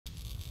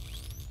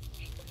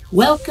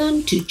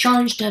Welcome to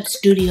Charged Up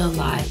Studio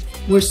Live,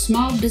 where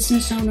small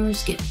business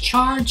owners get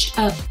charged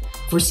up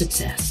for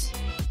success.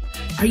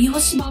 Are you a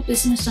small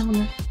business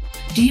owner?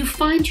 Do you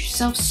find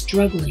yourself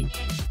struggling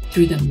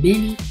through the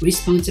many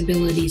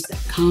responsibilities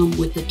that come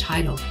with the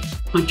title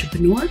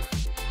entrepreneur?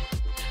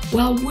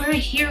 Well, we're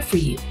here for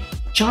you.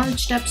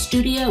 Charged Up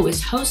Studio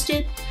is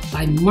hosted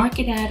by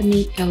Market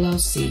Atomy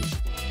LLC,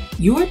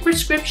 your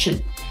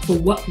prescription for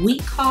what we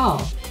call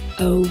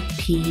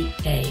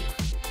OPA.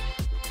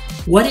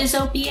 What is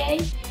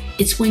OPA?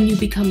 It's when you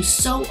become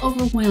so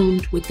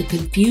overwhelmed with the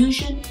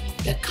confusion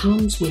that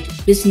comes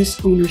with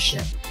business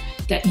ownership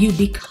that you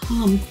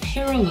become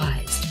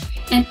paralyzed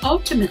and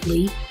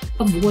ultimately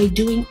avoid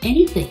doing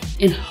anything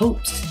in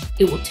hopes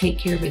it will take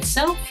care of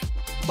itself,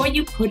 or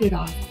you put it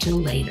off till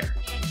later.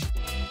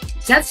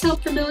 Does that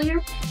sound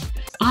familiar?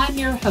 I'm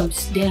your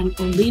host, Dan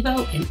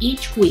Olivo, and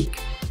each week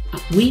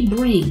we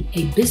bring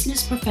a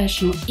business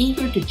professional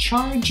eager to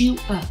charge you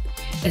up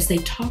as they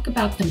talk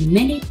about the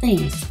many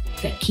things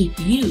that keep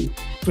you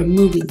from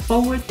moving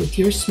forward with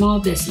your small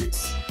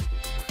business.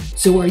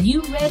 So are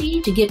you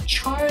ready to get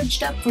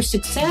charged up for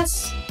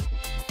success?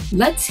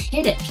 Let's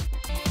hit it.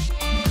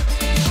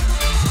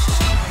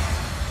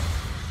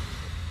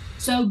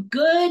 So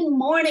good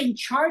morning,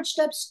 Charged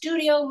Up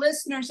Studio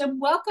listeners, and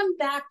welcome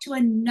back to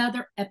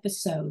another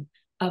episode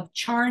of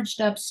Charged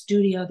Up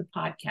Studio, the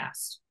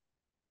podcast.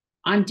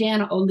 I'm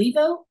Dana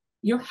Olivo,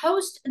 your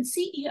host and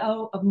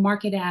CEO of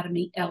Market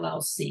Atomy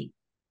LLC.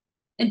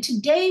 And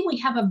today we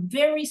have a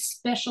very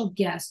special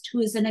guest who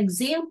is an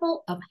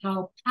example of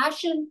how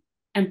passion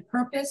and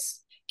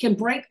purpose can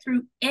break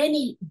through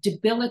any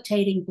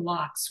debilitating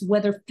blocks,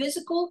 whether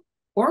physical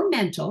or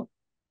mental,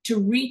 to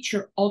reach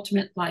your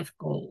ultimate life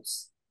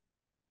goals.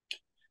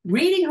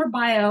 Reading her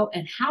bio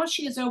and how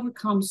she has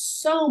overcome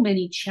so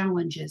many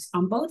challenges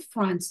on both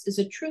fronts is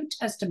a true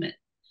testament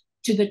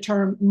to the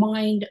term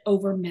mind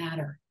over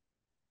matter.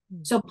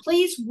 So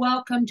please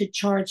welcome to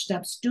Charged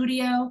Up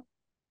Studio,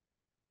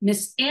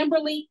 Miss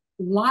Amberly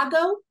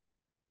Lago.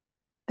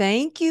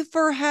 Thank you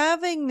for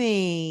having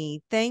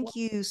me. Thank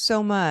you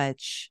so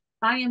much.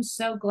 I am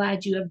so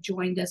glad you have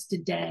joined us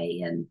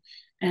today.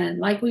 And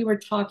like we were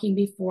talking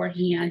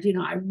beforehand,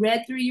 I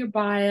read through your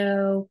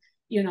bio,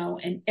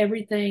 and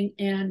everything.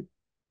 And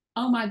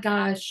oh my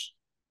gosh,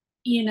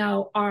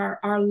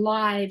 our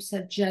lives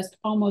have just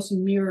almost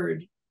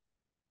mirrored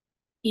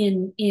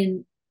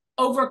in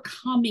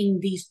overcoming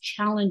these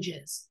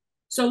challenges.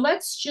 So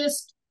let's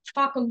just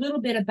talk a little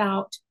bit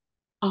about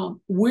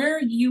where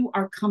you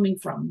are coming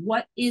from.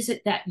 What is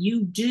it that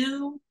you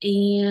do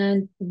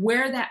and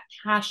where that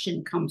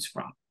passion comes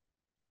from?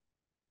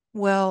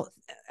 Well,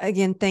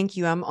 again, thank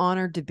you. I'm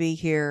honored to be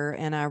here.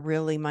 And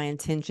my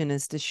intention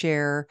is to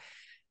share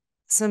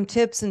some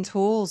tips and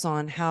tools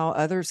on how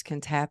others can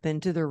tap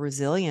into their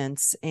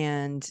resilience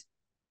and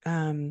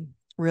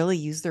really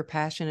use their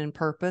passion and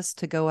purpose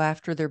to go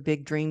after their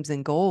big dreams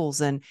and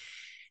goals.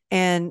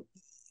 And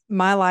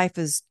my life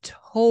is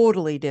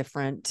totally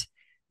different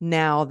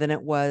now than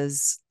it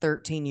was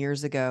 13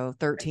 years ago.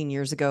 13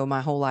 years ago,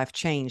 my whole life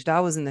changed. I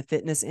was in the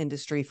fitness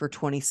industry for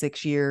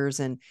 26 years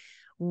and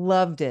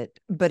loved it,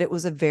 but it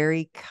was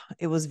very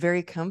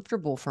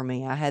comfortable for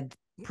me. I had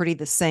pretty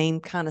the same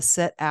kind of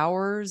set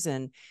hours,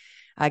 and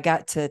I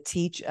got to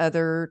teach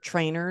other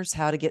trainers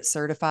how to get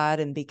certified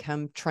and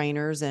become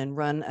trainers and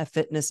run a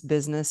fitness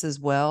business as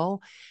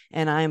well.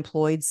 And I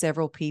employed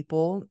several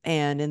people,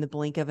 and in the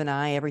blink of an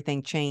eye,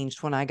 everything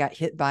changed when I got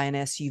hit by an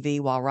SUV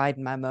while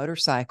riding my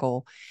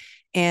motorcycle.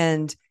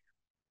 And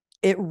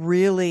it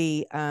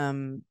really,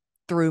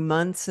 through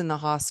months in the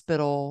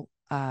hospital,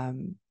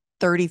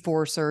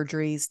 34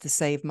 surgeries to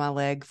save my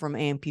leg from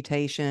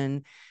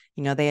amputation.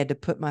 They had to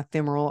put my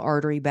femoral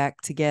artery back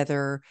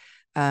together,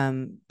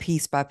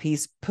 piece by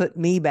piece, put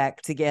me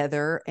back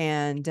together.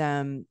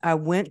 And I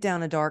went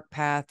down a dark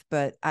path,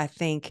 but I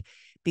think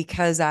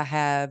because I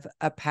have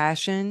a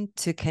passion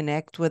to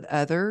connect with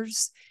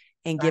others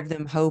and give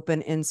them hope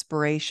and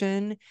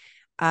inspiration,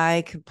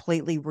 I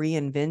completely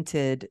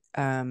reinvented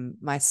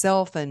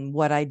myself and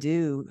what I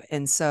do.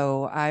 And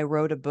so I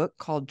wrote a book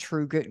called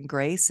True Grit and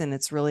Grace, and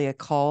it's really a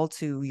call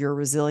to your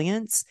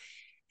resilience.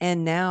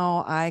 And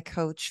now I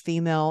coach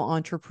female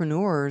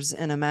entrepreneurs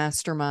in a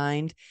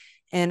mastermind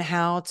and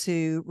how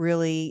to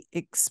really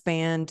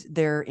expand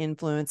their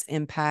influence,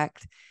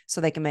 impact, so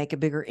they can make a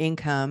bigger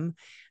income.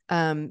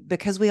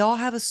 Because we all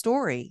have a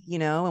story,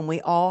 and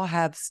we all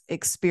have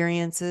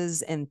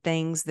experiences and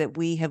things that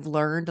we have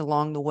learned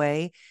along the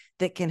way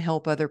that can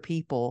help other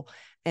people.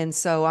 And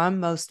so I'm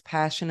most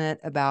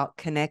passionate about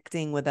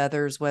connecting with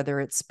others,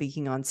 whether it's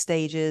speaking on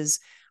stages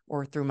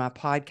or through my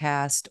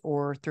podcast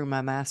or through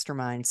my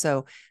mastermind.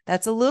 So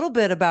that's a little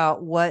bit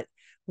about what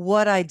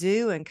I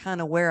do and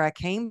kind of where I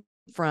came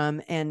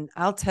from. And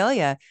I'll tell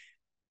you,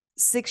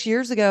 6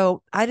 years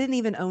ago, I didn't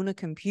even own a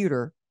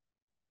computer.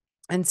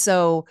 And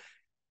so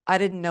I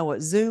didn't know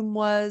what Zoom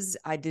was.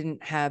 I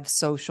didn't have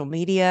social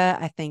media.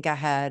 I think I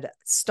had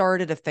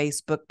started a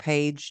Facebook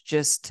page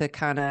just to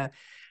kind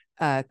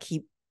of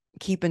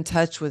keep in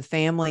touch with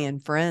family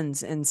and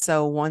friends. And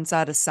so once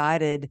I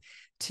decided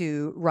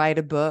to write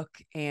a book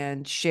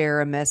and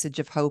share a message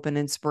of hope and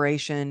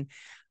inspiration,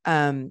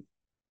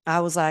 I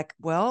was like,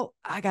 well,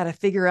 I got to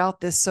figure out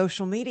this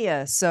social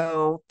media.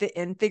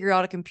 And figure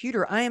out a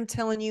computer. I am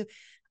telling you,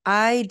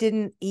 I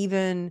didn't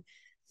even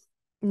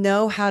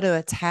know how to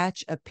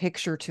attach a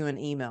picture to an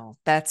email.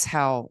 That's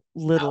how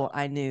little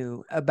I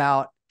knew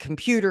about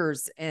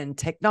computers and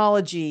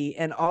technology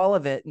and all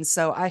of it. And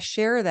so I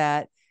share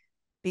that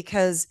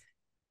because,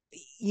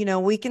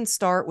 we can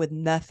start with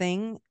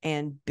nothing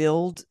and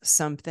build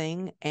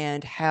something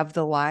and have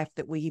the life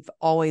that we've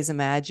always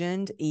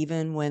imagined,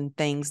 even when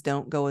things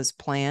don't go as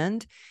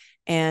planned.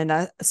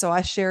 And so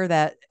I share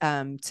that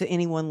to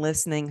anyone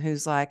listening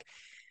who's like,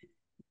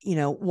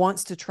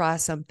 wants to try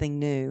something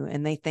new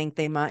and they think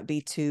they might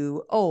be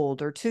too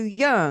old or too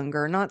young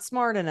or not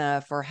smart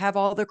enough or have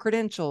all the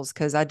credentials.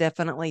 Cause I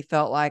definitely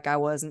felt like I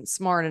wasn't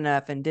smart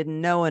enough and didn't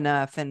know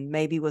enough and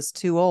maybe was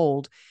too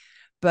old.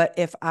 But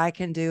if I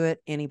can do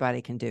it,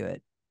 anybody can do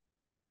it.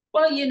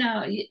 Well,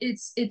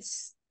 it's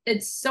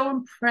so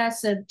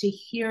impressive to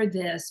hear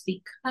this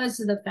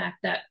because of the fact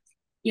that,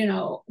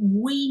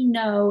 we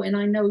know, and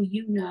I know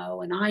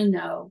and I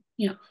know,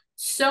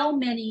 so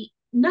many,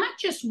 not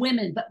just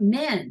women, but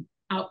men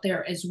out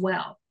there as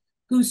well,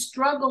 who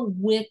struggle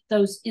with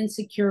those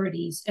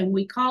insecurities. And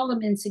we call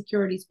them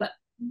insecurities, but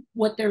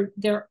what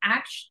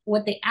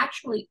they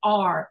actually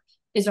are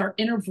is our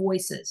inner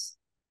voices.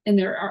 And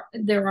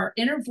there are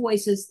inner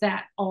voices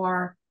that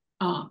are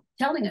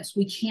telling us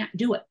we can't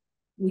do it.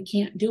 We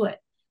can't do it.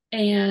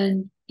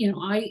 And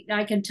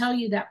I can tell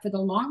you that for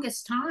the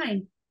longest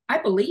time, I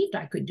believed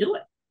I could do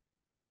it.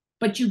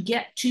 But you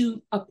get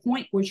to a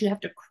point where you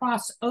have to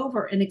cross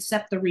over and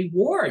accept the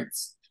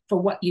rewards for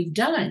what you've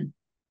done.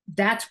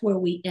 That's where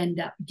we end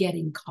up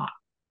getting caught,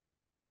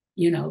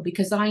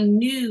 because I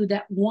knew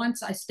that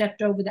once I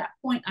stepped over that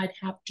point, I'd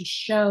have to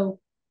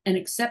show and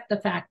accept the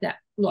fact that,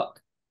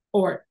 look,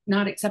 or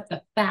not accept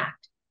the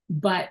fact,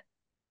 but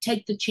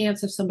take the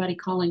chance of somebody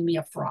calling me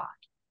a fraud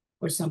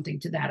or something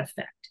to that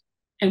effect.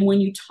 And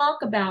when you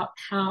talk about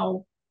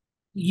how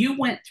you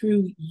went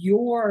through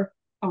your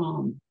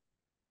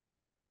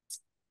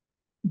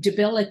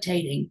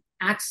debilitating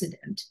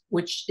accident,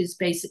 which is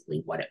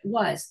basically what it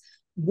was,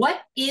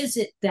 what is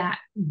it that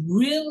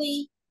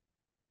really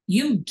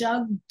you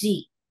dug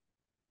deep?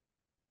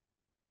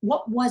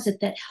 What was it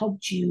that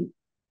helped you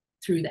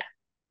through that?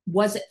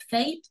 Was it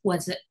faith?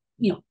 Was it,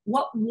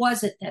 what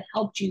was it that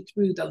helped you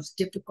through those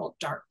difficult,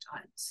 dark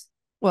times?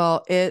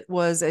 Well, it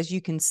was, as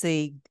you can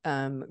see,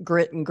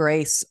 grit and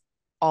grace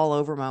all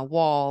over my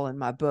wall, and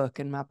my book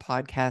and my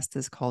podcast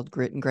is called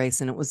Grit and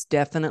Grace. And it was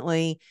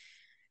definitely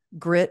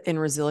grit and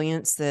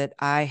resilience that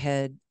I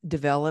had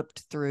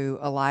developed through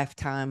a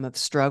lifetime of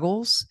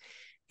struggles.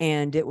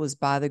 And it was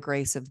by the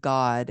grace of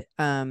God.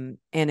 And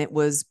it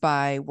was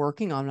by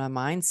working on my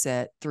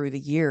mindset through the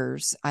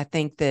years. I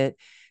think that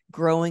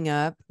growing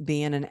up,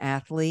 being an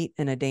athlete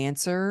and a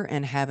dancer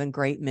and having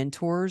great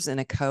mentors and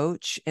a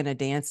coach and a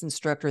dance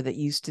instructor that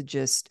used to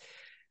just,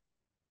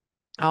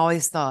 I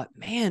always thought,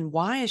 man,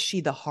 why is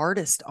she the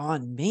hardest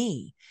on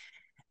me?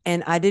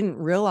 And I didn't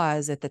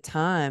realize at the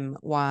time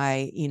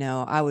why,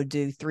 I would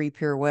do 3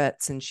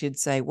 pirouettes and she'd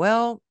say,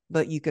 well,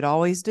 but you could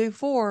always do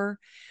 4.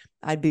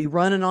 I'd be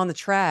running on the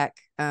track.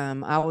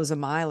 I was a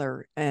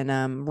miler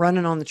and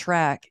running on the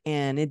track,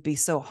 and it'd be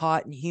so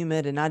hot and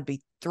humid and I'd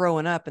be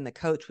throwing up, and the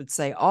coach would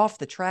say off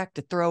the track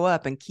to throw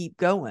up and keep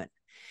going.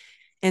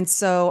 And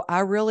so I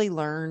really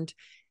learned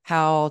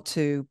how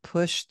to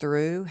push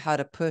through, how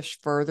to push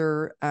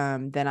further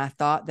than I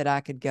thought that I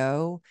could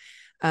go.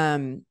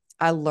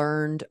 I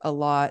learned a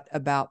lot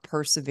about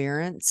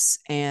perseverance,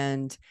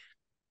 and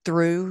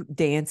through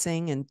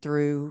dancing and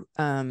through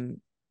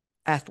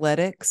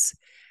athletics.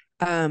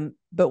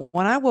 But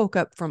when I woke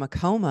up from a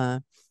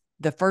coma,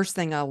 the first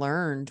thing I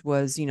learned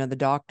was, the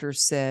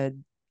doctors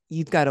said,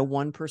 you've got a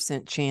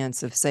 1%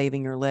 chance of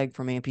saving your leg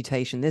from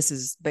amputation. This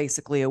is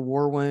basically a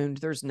war wound.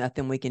 There's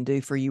nothing we can do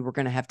for you. We're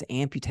going to have to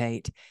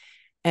amputate.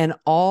 And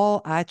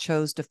all I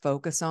chose to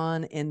focus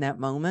on in that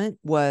moment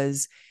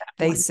was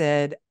they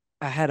said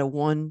I had a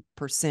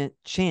 1%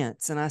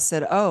 chance. And I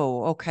said,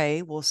 oh,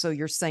 okay. Well, so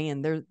you're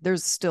saying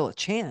there's still a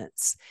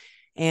chance,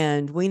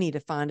 and we need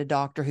to find a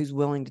doctor who's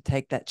willing to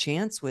take that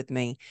chance with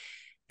me.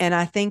 And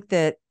I think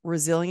that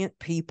resilient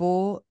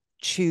people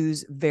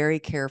choose very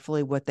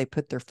carefully what they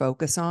put their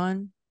focus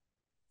on.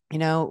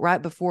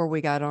 Right before we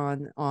got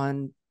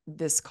on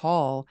this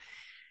call,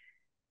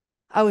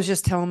 I was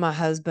just telling my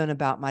husband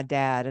about my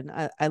dad, and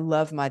I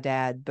love my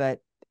dad, but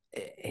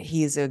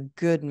he's a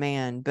good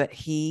man, but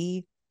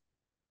he's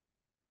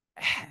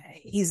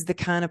the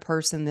kind of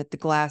person that the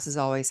glass is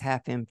always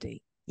half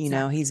empty.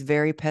 Exactly. He's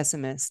very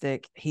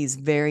pessimistic. He's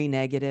very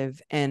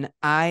negative. And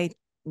I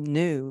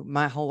knew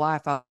my whole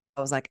life, I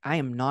was like, I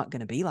am not going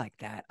to be like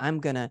that. I'm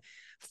going to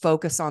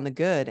focus on the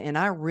good. And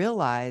I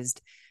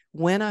realized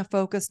when I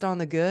focused on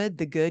the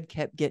good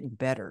kept getting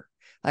better.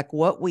 Like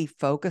what we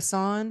focus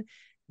on,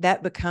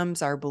 that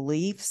becomes our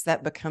beliefs,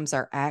 that becomes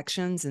our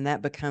actions, and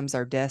that becomes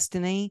our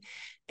destiny.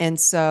 And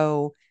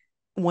so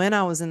when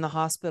I was in the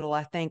hospital,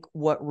 I think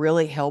what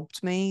really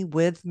helped me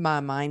with my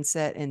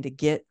mindset and to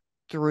get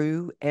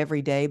through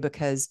every day,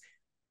 because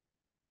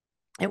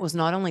it was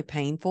not only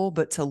painful,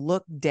 but to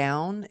look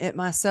down at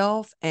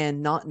myself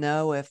and not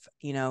know if,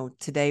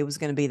 today was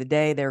going to be the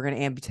day they were going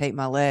to amputate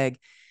my leg.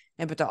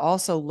 And, but to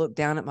also look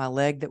down at my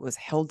leg that was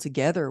held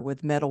together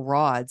with metal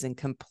rods and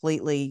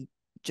completely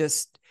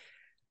just,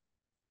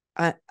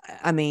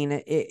 I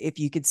mean, if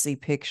you could see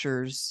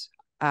pictures,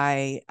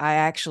 I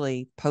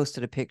actually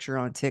posted a picture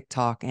on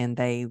TikTok and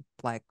they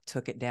like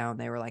took it down.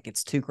 They were like,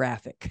 it's too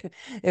graphic,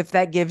 if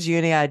that gives you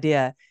any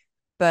idea.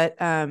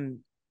 But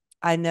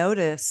I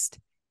noticed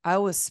I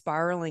was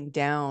spiraling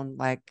down,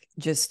 like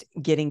just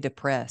getting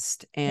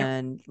depressed Yep.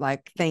 and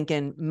like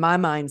thinking, my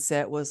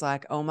mindset was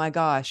like, oh my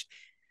gosh,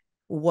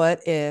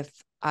 what if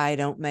I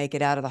don't make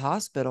it out of the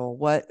hospital?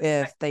 What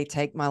if they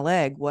take my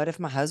leg? What if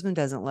my husband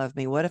doesn't love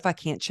me? What if I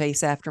can't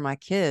chase after my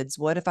kids?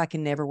 What if I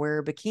can never wear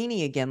a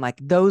bikini again? Like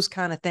those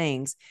kind of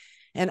things.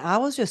 And I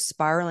was just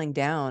spiraling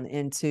down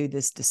into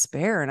this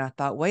despair. And I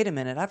thought, wait a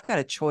minute, I've got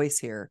a choice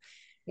here.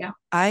 Yeah.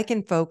 I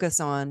can focus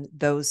on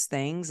those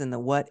things and the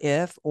what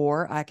if,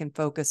 or I can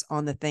focus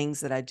on the things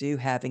that I do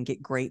have and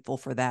get grateful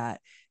for that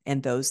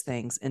and those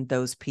things and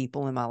those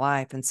people in my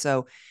life. And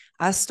so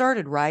I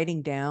started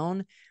writing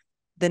down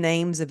the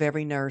names of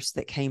every nurse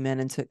that came in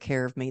and took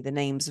care of me, the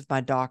names of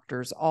my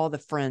doctors, all the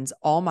friends,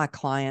 all my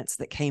clients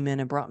that came in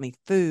and brought me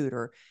food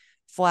or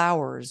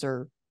flowers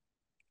or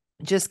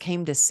just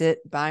came to sit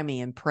by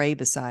me and pray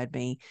beside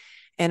me.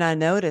 And I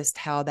noticed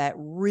how that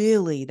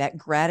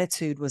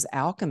gratitude was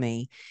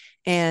alchemy.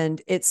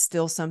 And it's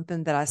still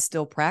something that I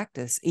still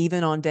practice.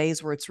 Even on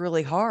days where it's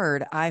really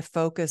hard, I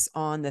focus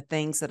on the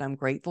things that I'm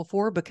grateful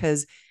for,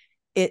 because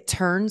it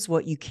turns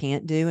what you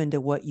can't do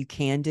into what you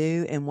can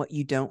do, and what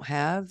you don't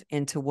have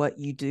into what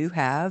you do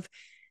have.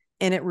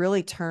 And it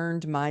really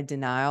turned my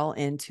denial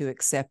into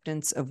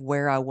acceptance of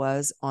where I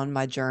was on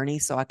my journey,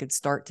 so I could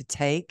start to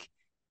take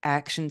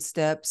action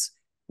steps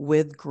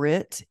with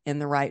grit in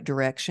the right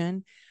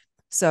direction.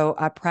 So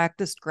I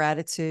practiced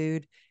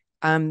gratitude.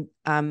 I'm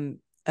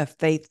a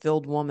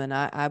faith-filled woman.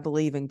 I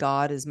believe in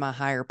God as my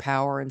higher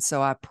power. And so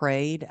I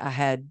prayed. I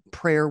had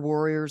prayer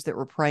warriors that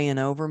were praying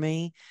over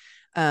me.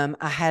 I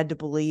had to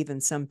believe in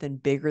something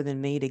bigger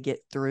than me to get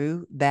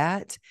through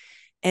that.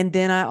 And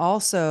then I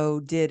also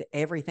did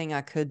everything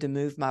I could to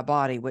move my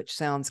body, which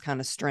sounds kind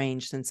of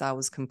strange since I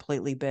was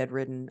completely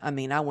bedridden. I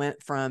mean, I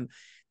went from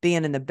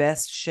being in the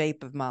best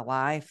shape of my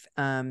life,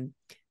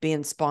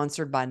 being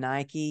sponsored by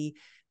Nike,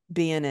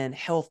 being in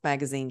Health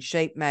Magazine,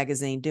 Shape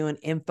Magazine, doing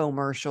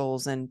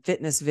infomercials and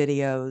fitness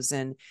videos,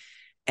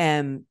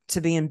 and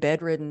to being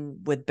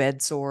bedridden with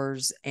bed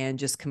sores and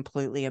just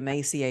completely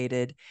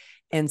emaciated.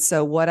 And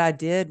so what I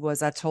did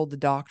was I told the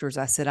doctors,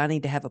 I said, I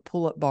need to have a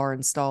pull-up bar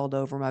installed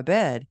over my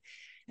bed.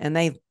 And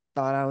they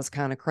thought I was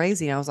kind of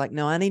crazy. And I was like,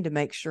 no, I need to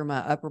make sure my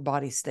upper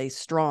body stays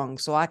strong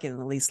so I can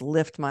at least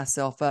lift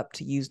myself up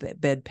to use that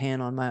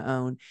bedpan on my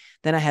own.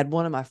 Then I had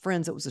one of my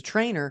friends that was a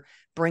trainer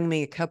bring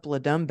me a couple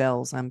of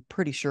dumbbells. I'm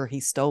pretty sure he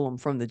stole them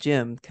from the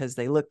gym because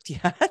they looked,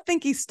 yeah, I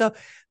think he stole,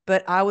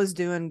 but I was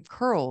doing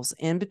curls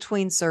in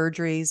between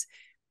surgeries.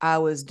 I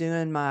was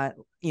doing my,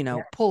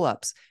 Yeah.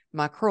 pull-ups,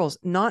 my curls,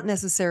 not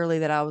necessarily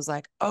that I was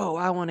like, oh,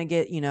 I want to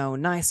get,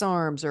 nice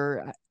arms,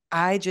 or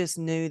I just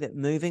knew that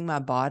moving my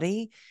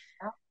body,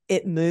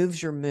 it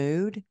moves your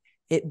mood,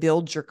 it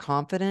builds your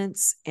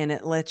confidence, and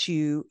it lets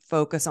you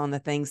focus on the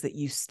things that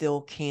you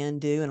still can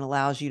do and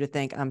allows you to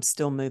think, I'm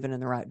still moving in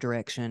the right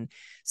direction.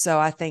 So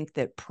I think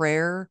that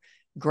prayer,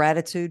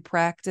 gratitude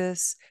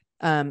practice,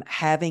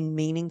 having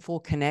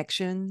meaningful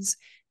connections,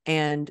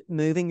 and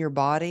moving your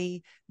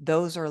body,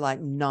 those are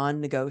like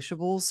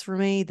non-negotiables for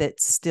me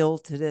that still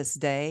to this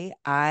day,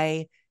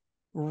 I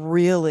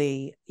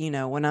really,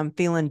 when I'm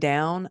feeling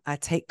down, I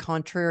take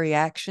contrary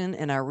action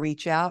and I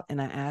reach out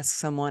and I ask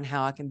someone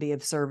how I can be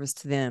of service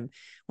to them.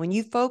 When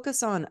you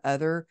focus on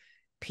other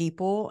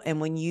people and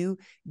when you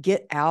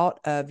get out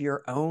of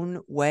your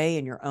own way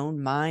and your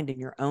own mind and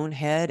your own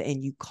head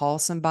and you call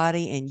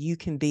somebody and you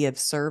can be of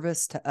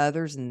service to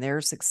others and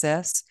their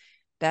success,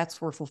 that's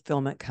where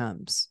fulfillment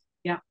comes.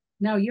 Yeah.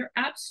 No, you're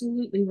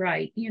absolutely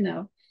right.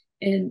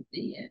 And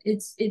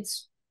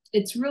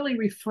it's really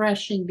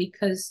refreshing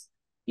because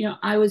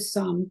I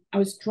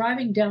was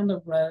driving down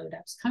the road.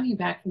 I was coming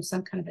back from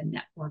some kind of a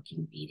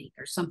networking meeting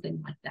or something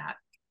like that.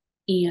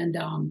 And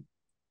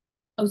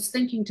I was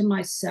thinking to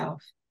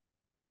myself,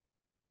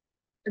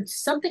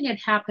 something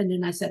had happened,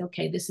 and I said,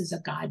 okay, this is a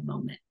God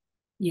moment,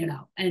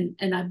 and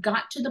I've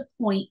got to the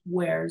point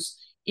where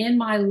in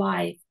my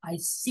life I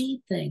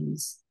see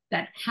things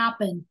that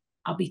happen.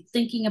 I'll be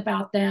thinking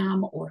about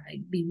them or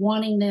I'd be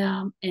wanting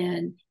them,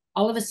 and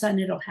all of a sudden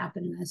it'll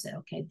happen. And I said,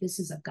 okay, this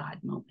is a God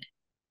moment,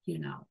 you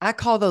know. I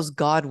call those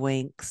God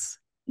winks.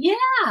 Yeah,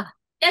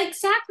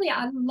 exactly.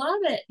 I love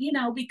it,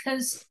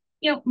 because,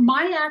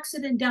 my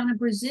accident down in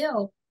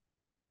Brazil,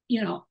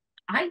 you know,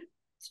 I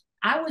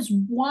I was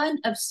one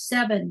of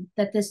seven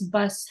that this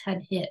bus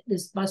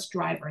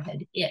driver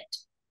had hit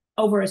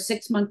over a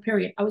 6-month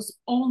period. I was the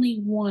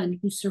only one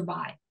who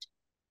survived.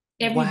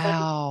 Everybody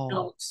Wow.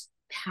 else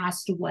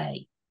passed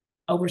away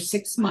over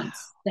 6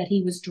 months that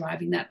he was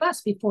driving that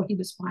bus before he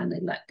was finally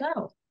let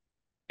go.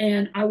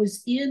 And I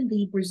was in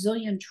the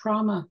Brazilian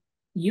trauma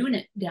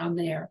unit down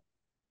there,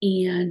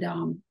 and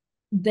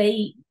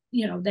they,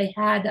 they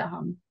had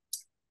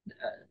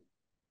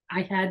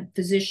I had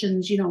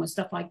physicians, and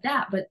stuff like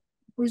that. But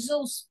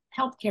Brazil's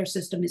healthcare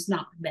system is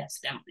not the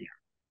best down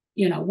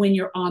there, when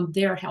you're on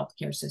their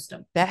healthcare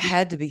system. That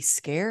had to be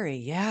scary.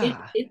 It,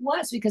 Yeah. it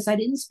was because I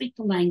didn't speak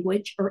the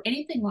language or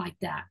anything like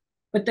that.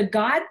 But the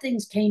God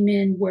things came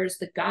in, whereas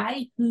the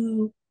guy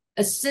who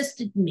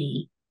assisted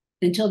me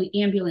until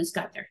the ambulance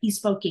got there, he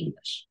spoke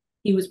English.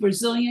 He was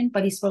Brazilian,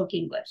 but he spoke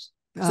English.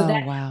 So Oh,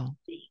 that wow.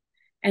 helped me.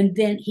 And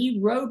then he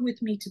rode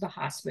with me to the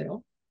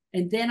hospital.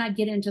 And then I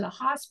get into the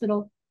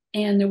hospital,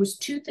 and there was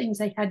two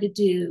things I had to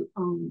do.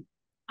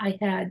 I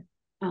had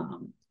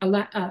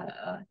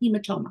a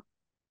hematoma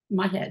in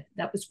my head.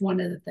 That was one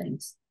of the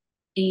things.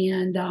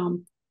 And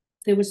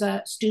there was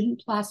a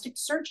student plastic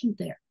surgeon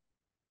there,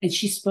 and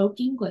she spoke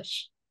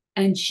English.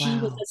 And she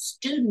was Wow. a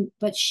student,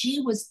 but she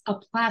was a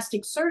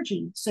plastic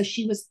surgeon. So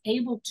she was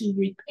able to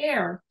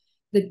repair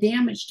the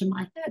damage to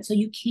my head. So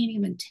you can't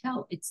even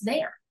tell it's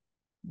there.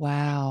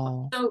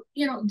 Wow. So,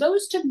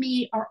 those to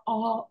me are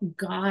all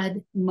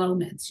God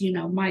moments.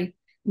 My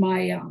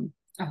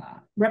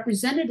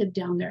representative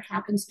down there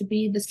happens to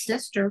be the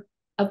sister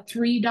of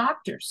three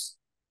doctors.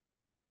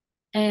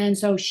 And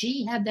so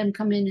she had them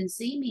come in and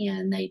see me,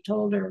 and they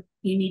told her,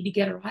 you need to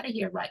get her out of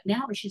here right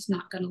now or she's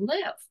not going to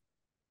live.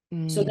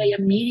 So they Mm.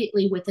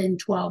 immediately, within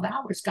 12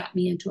 hours, got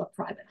me into a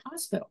private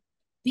hospital.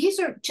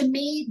 To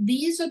me,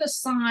 these are the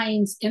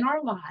signs in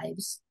our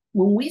lives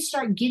when we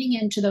start getting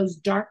into those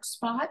dark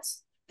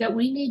spots that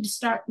we need to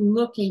start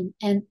looking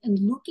and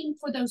looking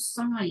for those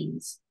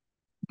signs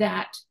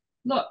that,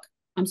 look,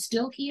 I'm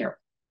still here.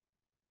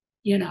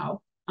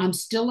 I'm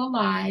still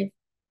alive.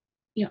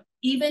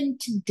 Even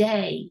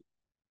today,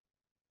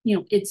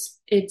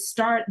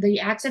 the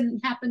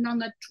accident happened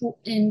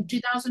in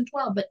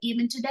 2012, but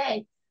even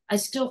today I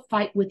still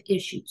fight with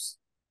issues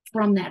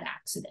from that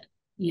accident,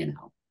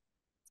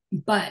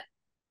 but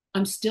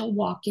I'm still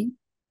walking.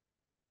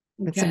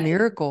 It's a Okay.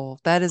 miracle.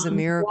 That is a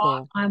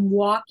miracle. I'm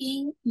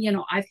walking.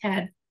 I've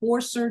had 4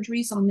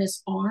 surgeries on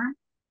this arm.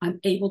 I'm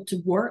able to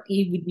work.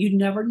 You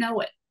never know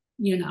it,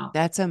 you know.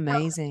 That's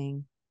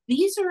amazing.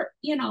 These are,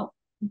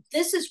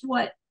 this is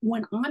what,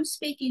 when I'm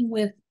speaking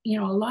with, a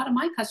lot of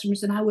my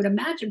customers, and I would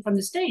imagine from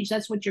the stage,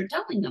 that's what you're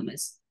telling them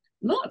is,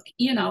 look,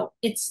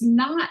 it's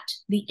not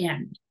the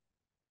end.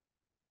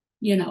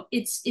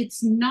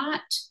 It's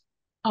not,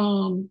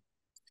 um,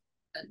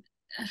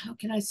 how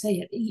can I say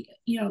it?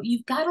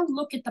 You've got to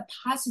look at the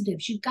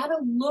positives. You've got to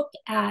look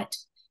at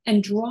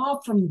and draw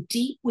from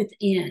deep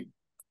within.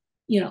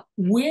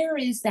 Where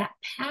is that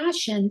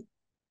passion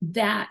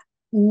that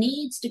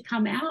needs to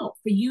come out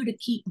for you to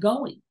keep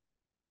going?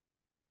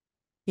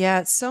 Yeah,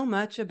 it's so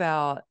much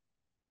about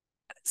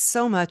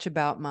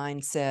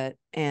mindset,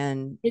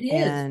 It is.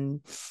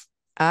 and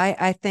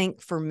I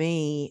think for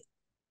me,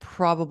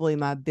 probably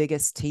my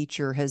biggest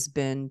teacher has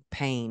been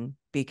pain,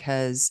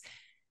 because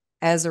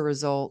as a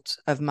result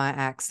of my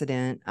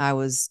accident, I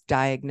was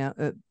diagnosed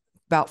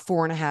about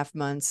 4.5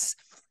 months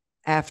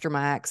after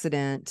my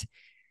accident.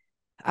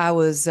 I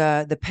was,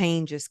 the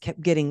pain just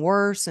kept getting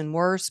worse and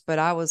worse. But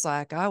I was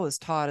like, I was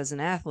taught as an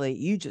athlete,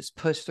 you just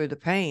push through the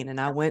pain. And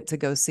I went to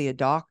go see a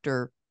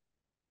doctor,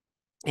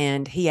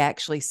 and he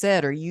actually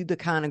said, are you the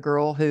kind of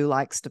girl who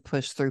likes to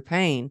push through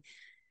pain?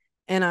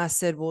 And I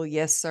said, well,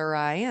 yes, sir,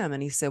 I am.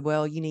 And he said,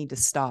 well, you need to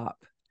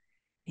stop.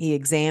 He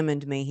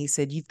examined me. He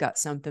said, you've got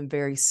something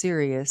very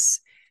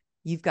serious.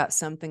 You've got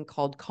something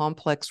called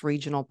complex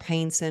regional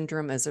pain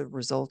syndrome as a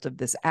result of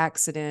this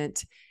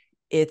accident.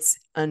 It's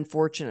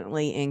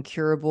unfortunately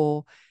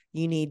incurable.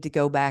 You need to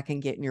go back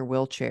and get in your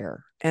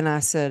wheelchair. And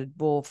I said,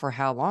 well, for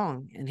how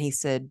long? And he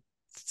said,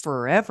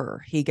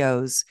 forever. He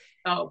goes,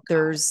 Oh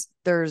God.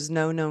 there's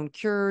no known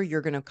cure.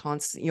 You're going to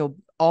you'll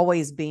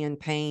always be in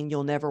pain.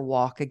 You'll never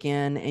walk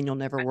again, and you'll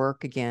never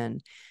work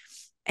again.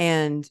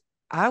 And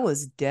I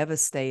was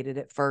devastated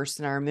at first.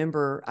 And I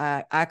remember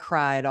I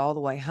cried all the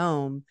way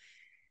home.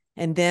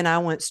 And then I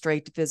went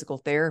straight to physical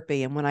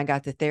therapy. And when I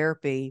got to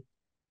therapy,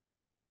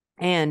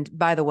 and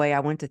by the way, I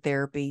went to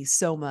therapy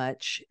so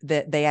much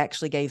that they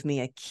actually gave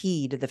me a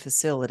key to the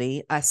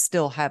facility. I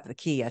still have the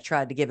key. I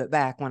tried to give it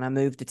back when I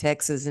moved to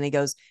Texas, and he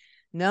goes,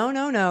 no,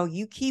 no, no,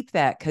 you keep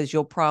that because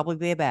you'll probably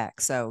be back.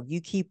 So you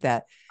keep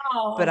that.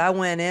 But Oh, I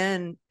went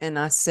in and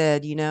I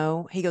said, he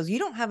goes, you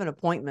don't have an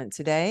appointment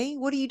today.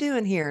 What are you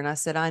doing here? And I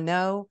said, I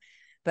know,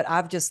 but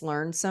I've just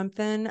learned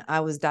something. I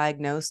was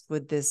diagnosed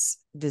with this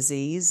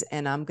disease,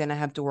 and I'm going to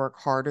have to work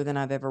harder than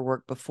I've ever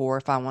worked before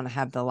if I want to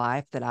have the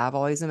life that I've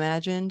always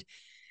imagined.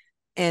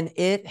 And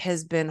it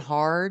has been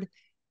hard.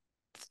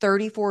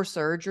 34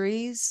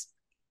 surgeries.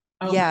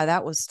 oh my, Yeah,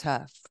 that was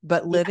tough.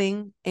 But yeah,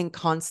 living in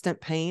constant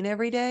pain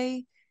every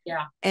day,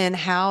 yeah, and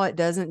how it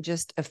doesn't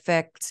just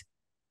affect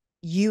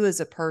you as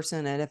a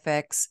person, it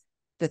affects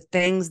the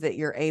things that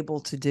you're able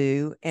to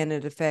do, and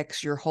it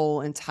affects your whole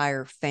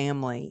entire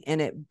family.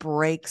 And it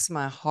breaks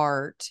my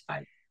heart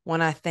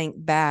when I think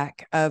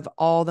back of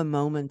all the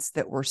moments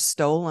that were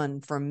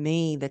stolen from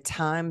me, the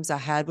times I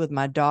had with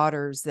my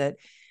daughters that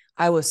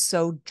I was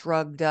so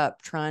drugged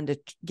up trying to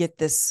get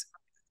this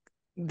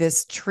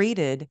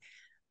treated.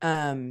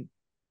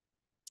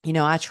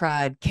 I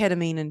tried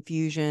ketamine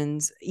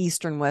infusions,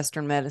 Eastern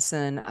Western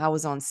medicine. I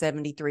was on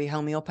 73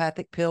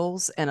 homeopathic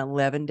pills and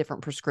 11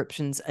 different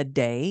prescriptions a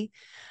day.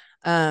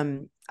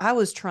 I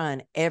was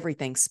trying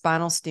everything,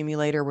 spinal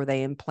stimulator where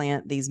they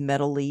implant these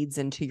metal leads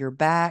into your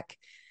back.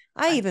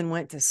 I even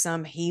went to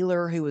some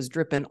healer who was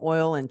dripping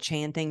oil and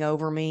chanting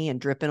over me and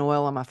dripping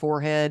oil on my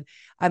forehead.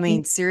 I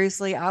mean,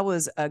 seriously, I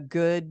was a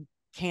good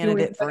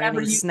candidate for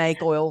any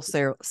snake oil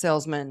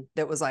salesman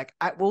that was like,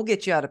 we'll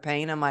get you out of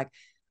pain. I'm like,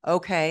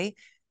 okay.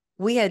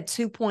 We had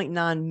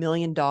 $2.9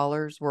 million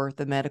worth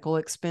of medical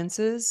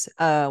expenses.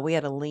 We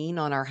had a lien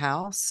on our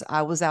house.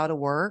 I was out of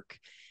work.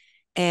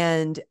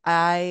 And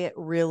I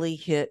really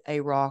hit a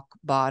rock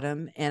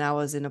bottom, and I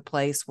was in a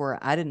place where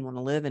I didn't want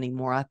to live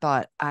anymore. I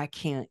thought, I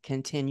can't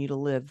continue to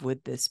live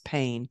with this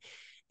pain.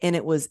 And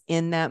it was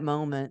in that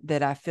moment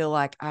that I feel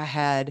like I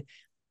had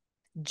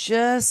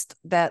just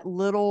that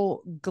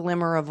little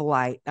glimmer of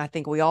light. I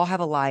think we all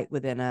have a light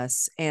within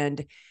us.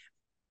 And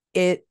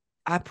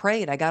I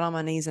prayed. I got on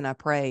my knees and I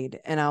prayed,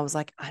 and I was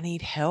like, I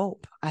need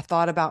help. I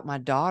thought about my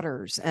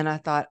daughters, and I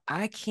thought,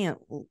 I can't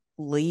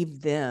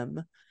leave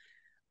them.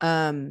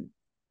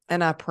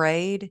 And I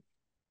prayed,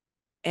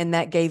 and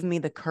that gave me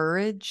the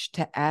courage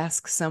to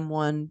ask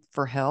someone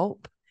for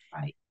help.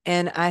 Right.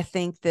 And I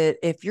think that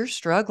if you're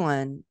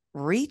struggling,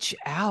 reach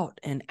out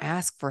and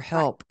ask for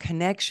help. Right.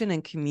 Connection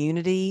and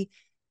community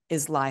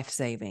is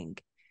life-saving.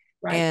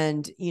 Right.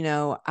 And,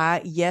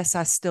 I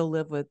still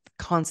live with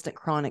constant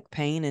chronic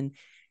pain, and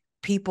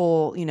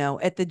people,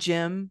 at the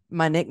gym,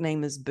 my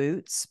nickname is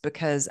Boots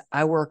because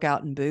I work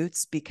out in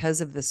boots.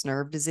 Because of this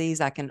nerve disease,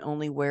 I can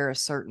only wear a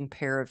certain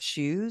pair of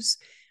shoes.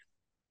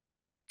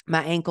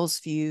 My ankle's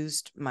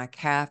fused. My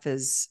calf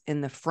is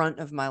in the front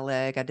of my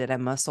leg. I did a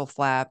muscle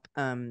flap.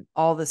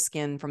 All the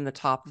skin from the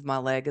top of my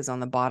leg is on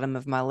the bottom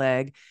of my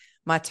leg.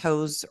 My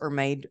toes are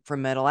made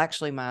from metal.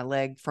 Actually, my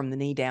leg from the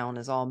knee down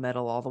is all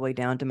metal all the way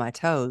down to my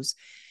toes.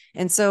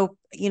 And so,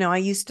 I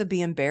used to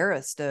be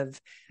embarrassed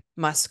of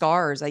my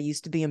scars. I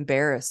used to be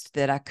embarrassed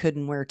that I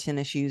couldn't wear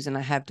tennis shoes and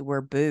I have to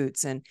wear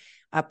boots. And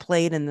I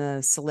played in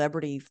the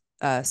celebrity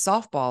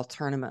softball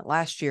tournament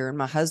last year. And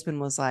my husband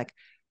was like,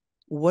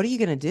 what are you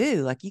going to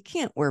do? Like, you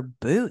can't wear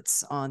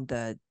boots on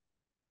the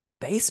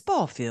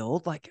baseball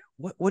field. Like,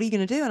 what are you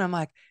going to do? And I'm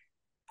like,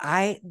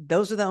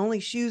 those are the only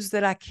shoes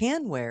that I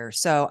can wear.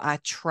 So I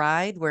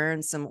tried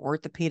wearing some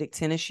orthopedic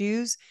tennis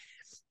shoes,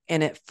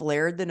 and it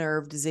flared the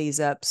nerve disease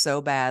up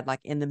so bad. Like,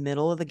 in the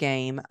middle of the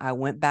game, I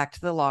went back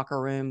to the locker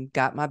room,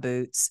 got my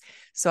boots.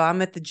 So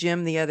I'm at the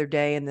gym the other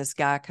day, and this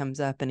guy comes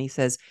up and he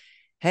says,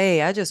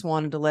 hey, I just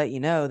wanted to let you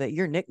know that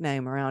your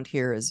nickname around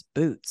here is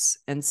Boots.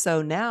 And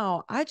so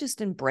now I just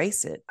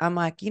embrace it. I'm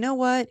like, you know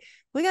what?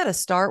 We got to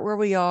start where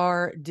we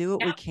are, do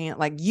what we can,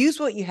 like use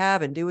what you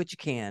have and do what you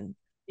can.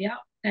 Yeah,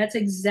 that's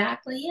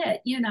exactly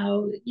it.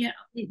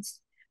 It's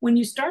when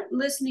you start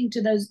listening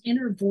to those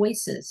inner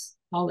voices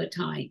all the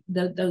time,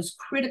 those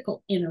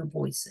critical inner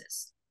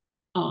voices,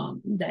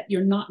 that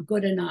you're not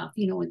good enough,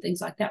 and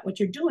things like that. What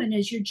you're doing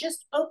is you're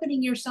just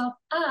opening yourself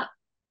up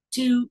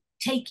to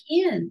take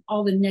in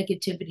all the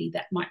negativity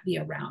that might be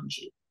around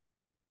you.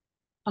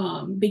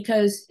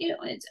 Because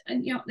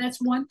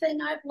that's one thing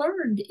I've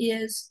learned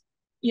is,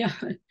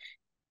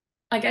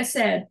 like I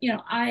said,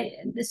 I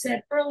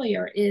said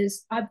earlier,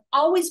 is I've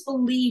always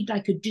believed I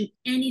could do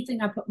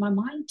anything I put my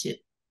mind to.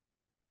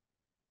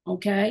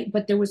 Okay.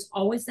 But there was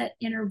always that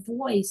inner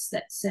voice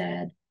that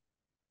said,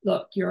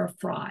 look, you're a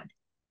fraud.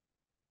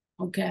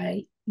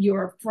 Okay.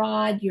 You're a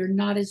fraud. You're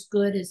not as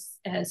good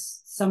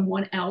as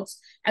someone else,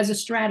 as a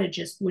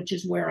strategist, which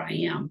is where I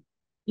am.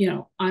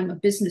 I'm a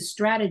business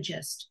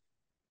strategist.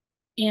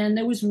 And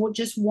there was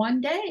just one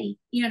day,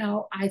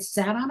 I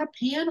sat on a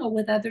panel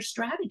with other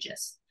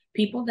strategists,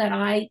 people that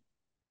I,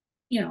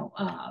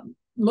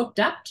 looked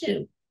up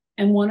to.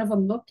 And one of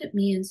them looked at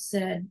me and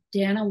said,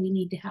 Dana,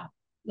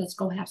 let's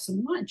go have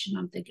some lunch. And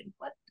I'm thinking,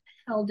 what the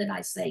hell did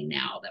I say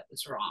now that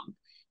was wrong?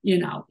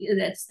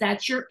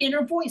 That's your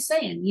inner voice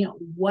saying,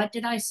 what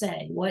did I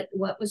say? What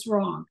was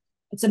wrong?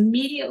 It's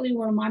immediately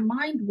where my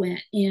mind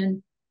went.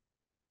 And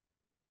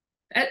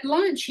at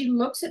lunch, he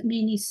looks at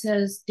me and he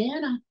says,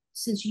 Dana,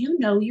 says,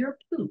 you're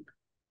poop.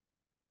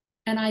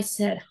 And I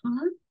said,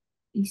 huh?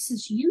 He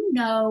says,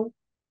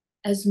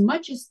 as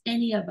much as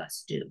any of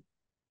us do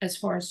as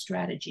far as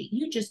strategy.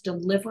 You just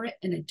deliver it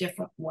in a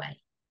different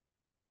way.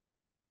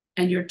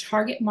 And your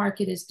target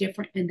market is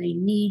different, and they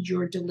need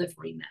your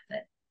delivery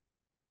method.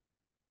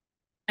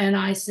 And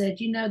I said,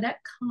 that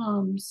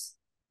comes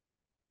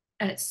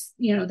at,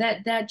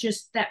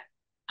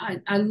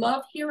 I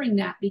love hearing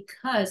that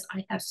because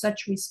I have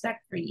such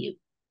respect for you.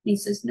 He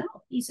says, no.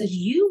 He says,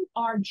 you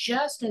are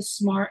just as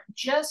smart,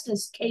 just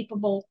as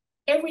capable,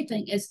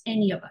 everything as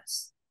any of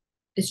us.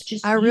 It's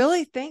just I you.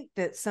 really think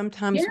that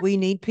sometimes Yeah, we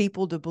need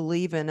people to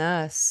believe in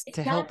us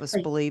to help us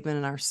exactly. believe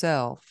in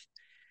ourselves.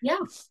 Yeah.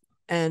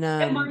 And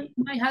And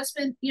my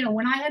husband,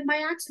 when I had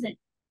my accident,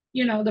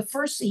 the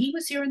first he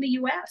was here in the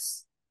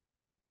U.S.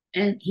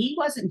 and he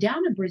wasn't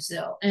down in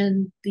Brazil.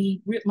 And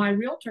my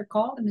realtor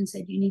called him and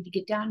said, "You need to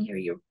get down here.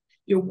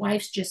 Your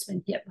wife's just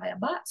been hit by a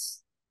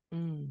bus."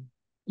 mm,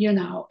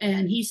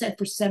 And he said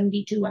for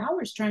 72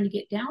 hours trying to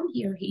get down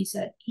here, he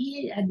said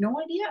he had no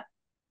idea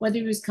whether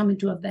he was coming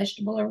to a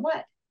vegetable or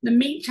what. In the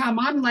meantime,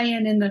 I'm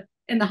laying in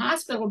the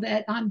hospital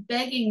bed. I'm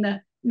begging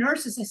the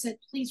nurses. I said,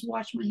 "Please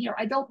wash my hair.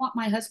 I don't want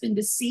my husband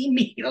to see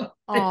me like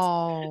this."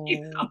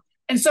 You oh, know?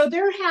 And so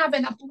they're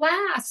having a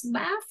blast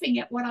laughing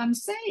at what I'm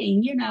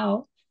saying.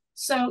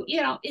 So,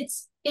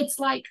 it's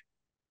like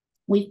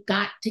we've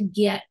got to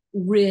get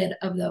rid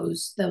of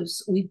those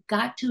we've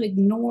got to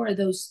ignore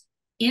those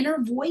inner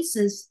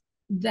voices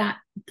that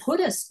put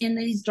us in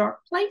these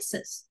dark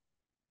places.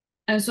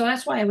 And so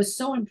that's why I was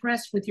so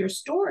impressed with your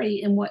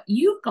story and what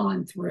you've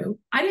gone through.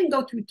 I didn't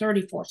go through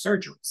 34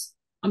 surgeries.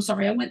 I'm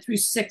sorry, I went through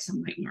 6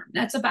 on my arm.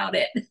 That's about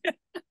it.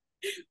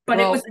 But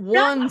it was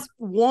well, enough.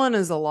 one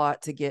is a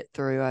lot to get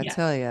through. I Yeah.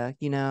 tell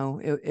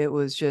you, it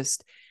was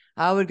just,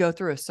 I would go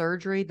through a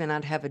surgery, then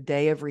I'd have a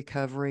day of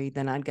recovery,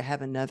 then I'd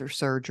have another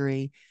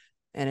surgery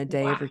and a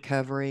day Wow. of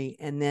recovery.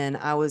 And then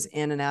I was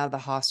in and out of the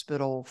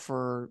hospital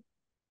for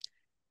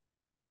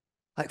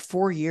like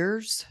 4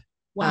 years.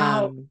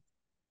 Wow. Um,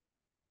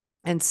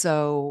 and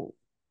so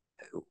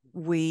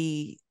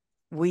we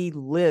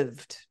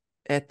lived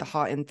at the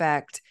hot. In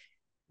fact,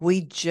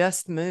 we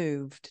just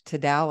moved to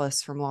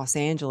Dallas from Los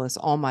Angeles.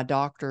 All my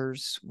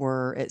doctors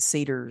were at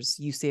Cedars,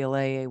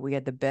 UCLA. We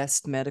had the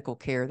best medical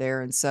care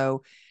there. And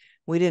so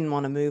we didn't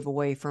want to move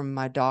away from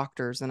my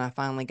doctors. And I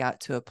finally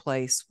got to a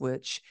place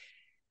which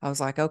I was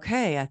like,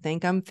 okay, I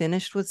think I'm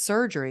finished with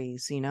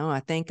surgeries. I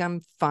think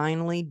I'm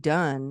finally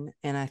done.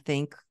 And I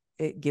think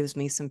it gives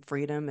me some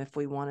freedom if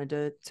we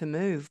wanted to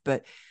move.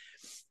 But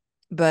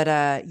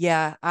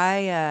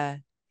yeah,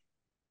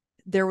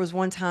 there was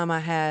one time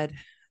I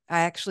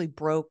actually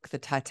broke the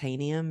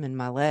titanium in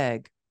my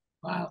leg.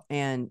 Wow.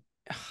 And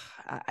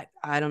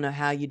I don't know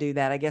how you do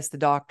that. I guess the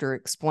doctor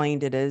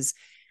explained it as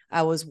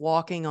I was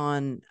walking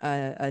on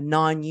a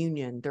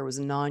non-union. There was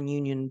a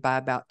non-union by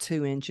about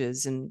 2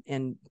 inches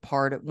in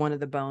part of one of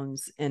the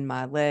bones in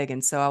my leg.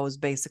 And so I was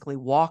basically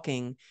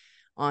walking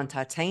on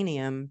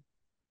titanium.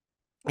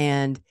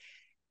 And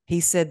he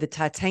said the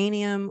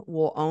titanium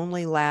will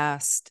only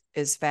last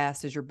as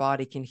fast as your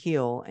body can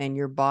heal. And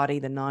your body,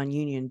 the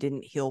non-union,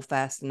 didn't heal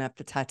fast enough.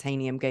 The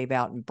titanium gave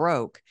out and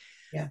broke.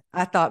 Yeah.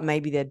 I thought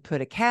maybe they'd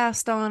put a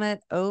cast on it.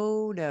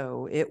 Oh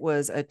no, it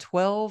was a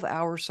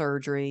 12-hour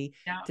surgery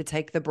Yeah. to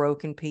take the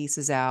broken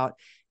pieces out.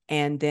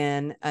 And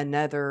then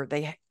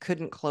they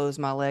couldn't close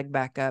my leg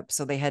back up.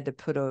 So they had to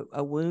put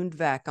a wound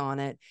vac on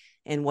it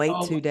and wait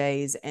Oh, 2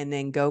 days and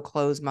then go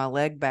close my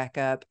leg back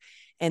up.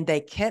 And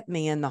they kept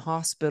me in the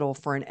hospital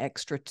for an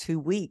extra 2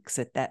 weeks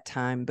at that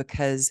time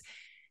because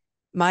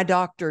my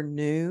doctor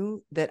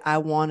knew that I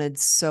wanted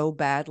so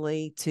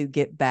badly to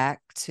get back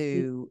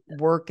to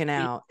working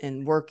out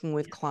and working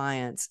with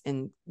clients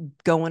and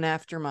going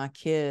after my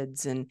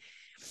kids and,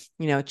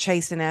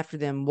 chasing after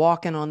them,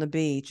 walking on the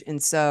beach.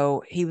 And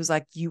so he was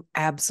like, you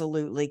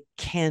absolutely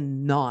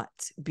cannot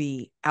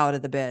be out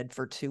of the bed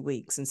for 2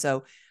 weeks. And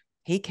so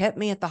he kept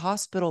me at the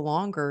hospital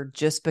longer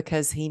just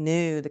because he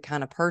knew the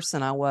kind of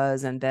person I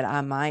was and that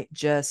I might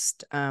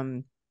just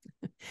do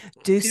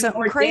do something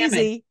more damage.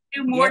 crazy.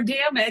 Do Yeah. more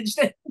damage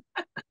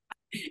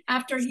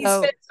after he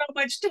So, spent so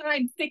much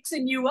time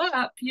fixing you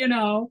up.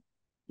 Yeah.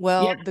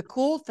 well, the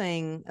cool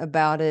thing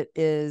about it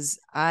is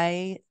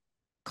I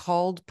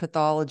called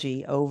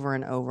pathology over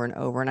and over and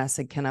over. And I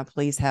said, can I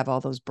please have all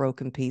those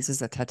broken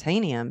pieces of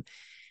titanium?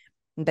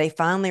 And they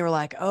finally were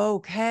like,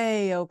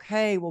 okay,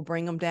 okay, we'll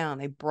bring them down.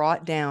 They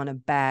brought down a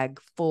bag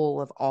full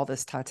of all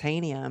this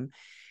titanium.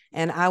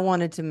 And I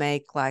wanted to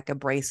make like a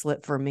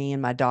bracelet for me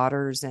and my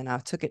daughters. And I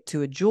took it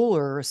to a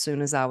jeweler as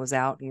soon as I was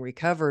out and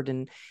recovered.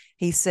 And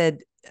he said,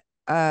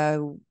 uh,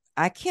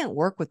 I can't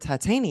work with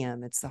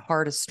titanium. It's the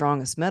hardest,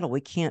 strongest metal. We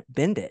can't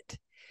bend it.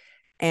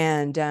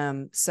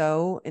 And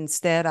so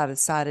instead, I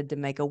decided to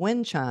make a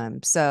wind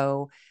chime.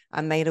 So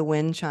I made a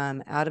wind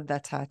chime out of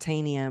that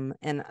titanium,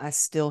 and I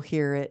still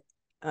hear it.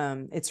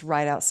 It's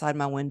right outside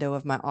my window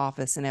of my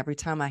office. And every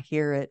time I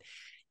hear it,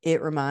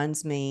 it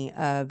reminds me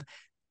of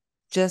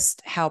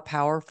just how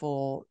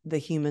powerful the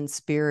human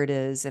spirit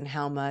is and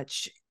how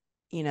much,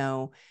 you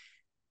know,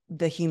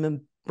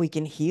 we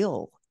can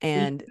heal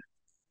and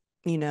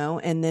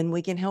then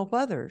we can help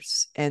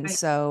others. And I,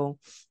 so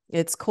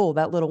it's cool.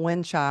 That little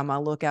wind chime, I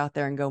look out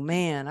there and go,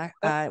 man,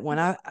 oh, when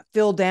I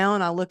feel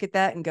down, I look at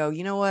that and go,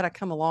 you know what? I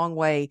come a long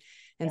way.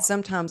 And yeah.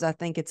 sometimes I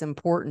think it's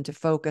important to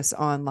focus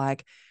on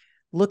like,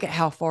 look at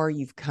how far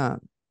you've come.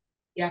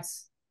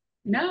 Yes.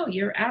 No,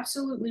 you're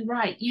absolutely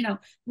right.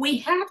 We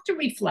have to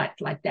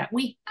reflect like that.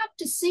 We have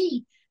to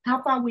see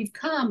how far we've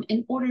come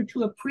in order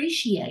to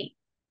appreciate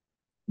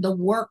the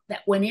work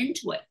that went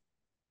into it,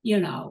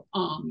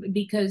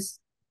 because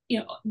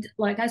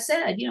like I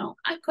said,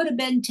 I could have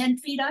been 10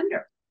 feet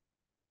under.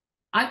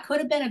 I could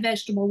have been a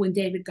vegetable when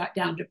David got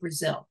down to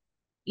Brazil,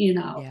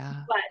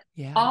 Yeah. but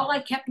Yeah. all I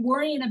kept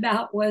worrying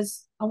about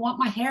was I want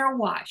my hair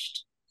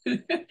washed.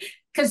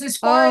 Because as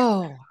far as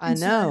Oh, I'm I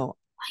concerned, know.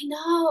 I I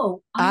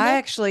know.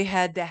 actually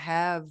had to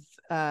have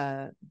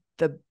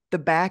the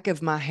back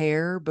of my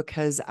hair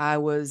because I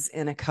was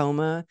in a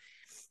coma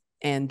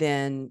and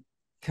then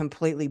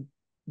completely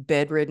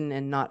bedridden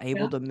and not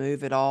able Yeah. to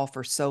move at all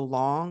for so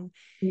long.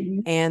 Mm-hmm.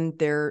 And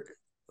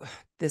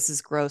this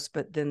is gross,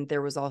 but then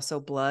there was also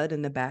blood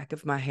in the back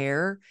of my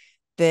hair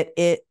that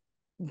it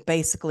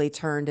basically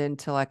turned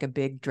into like a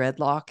big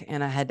dreadlock,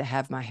 and I had to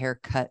have my hair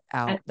cut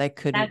out. That, They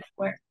couldn't.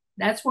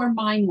 that's where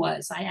mine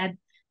was. I had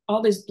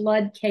all this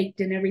blood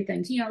caked and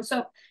everything.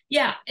 So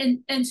yeah,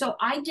 and so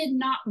I did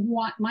not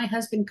want my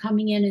husband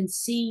coming in and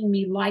seeing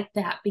me like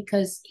that,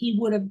 because he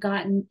would have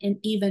gotten an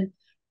even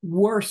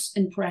worse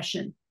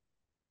impression.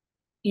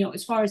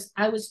 As far as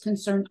I was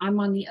concerned, I'm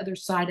on the other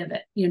side of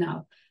it.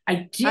 I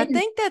I didn't.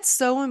 think that's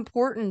so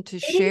important to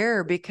It is.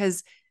 share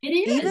because It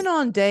even is.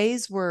 on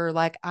days where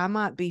like I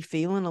might be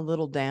feeling a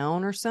little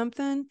down or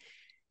something,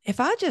 if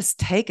I just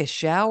take a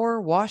shower,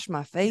 wash my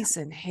Yeah. face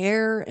and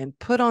hair and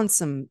put on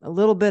a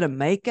little bit of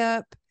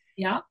makeup,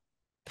 Yeah.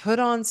 put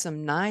on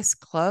some nice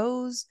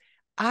clothes,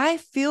 I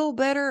feel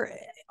better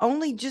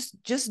only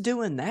just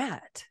doing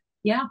that.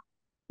 Yeah.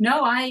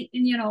 No,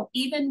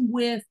 even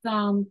with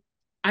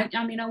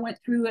I mean, I went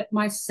through it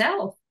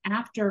myself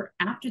after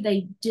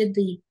they did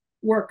the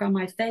work on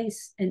my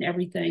face and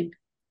everything.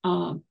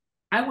 Um,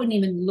 I wouldn't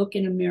even look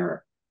in a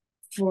mirror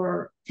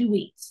for 2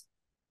 weeks,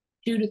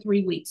 2 to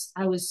 3 weeks.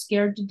 I was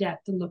scared to death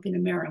to look in a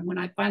mirror. And when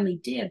I finally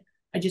did,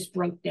 I just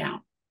broke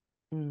down.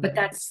 But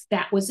Mm.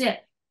 that was it.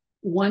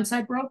 Once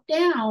I broke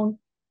down,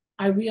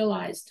 I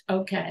realized,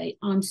 okay,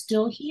 I'm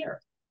still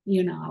here.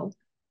 You know,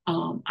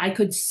 I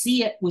could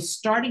see it was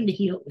starting to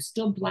heal. It was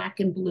still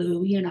black and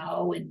blue,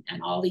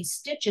 and all these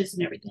stitches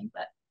and everything.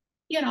 But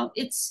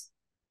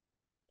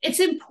it's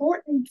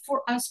important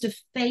for us to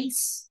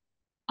face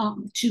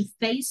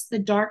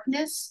the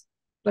darkness,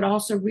 but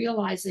also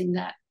realizing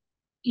that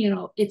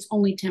it's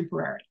only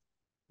temporary.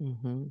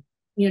 Mm-hmm.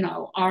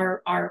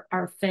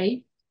 Our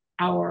faith,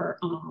 our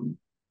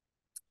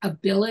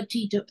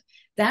ability to,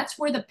 that's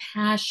where the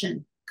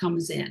passion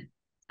comes in.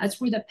 That's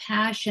where the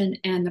passion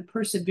and the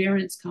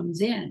perseverance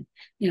comes in.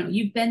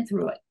 You've been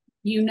through it.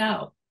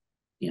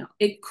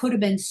 It could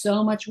have been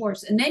so much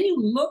worse. And then you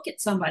look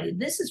at somebody.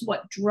 This is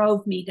what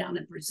drove me down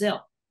in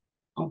Brazil.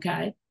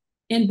 Okay,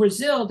 in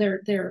Brazil,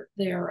 their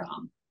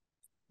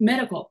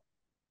medical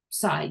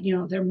side,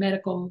 their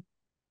medical,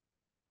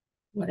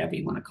 whatever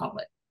you want to call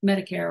it,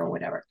 Medicare or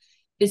whatever,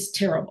 is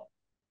terrible.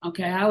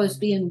 Okay, I was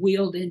being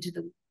wheeled into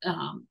the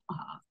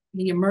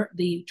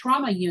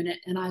trauma unit,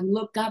 and I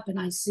look up and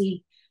I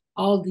see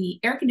all the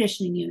air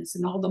conditioning units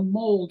and all the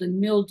mold and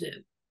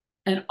mildew,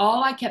 and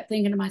all I kept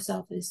thinking to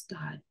myself is,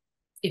 God,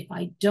 if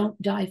I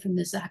don't die from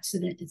this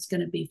accident, it's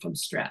going to be from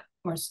strep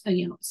or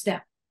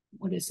step.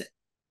 What is it?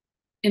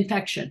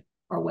 Infection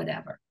or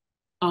whatever.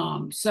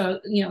 So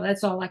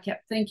that's all I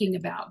kept thinking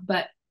about.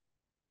 But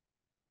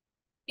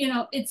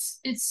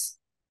it's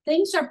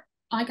things are,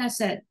 like I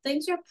said,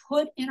 things are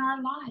put in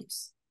our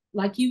lives,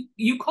 like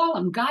you call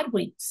them God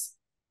winks.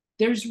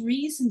 There's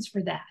reasons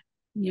for that.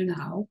 you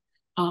know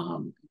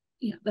um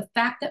the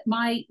fact that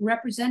my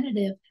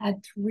representative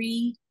had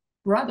three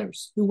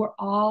brothers who were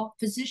all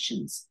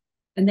physicians,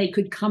 and they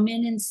could come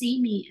in and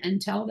see me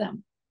and tell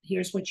them,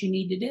 here's what you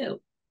need to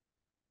do,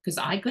 because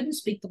I couldn't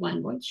speak the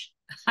language.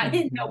 I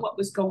didn't know Mm-hmm. what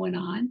was going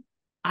on.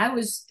 I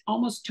was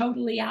almost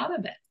totally out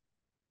of it.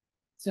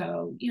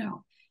 So,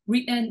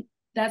 and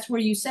that's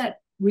where you said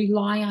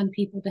rely on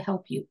people to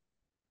help you.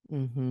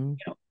 Mm-hmm.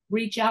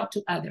 Reach out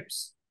to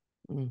others.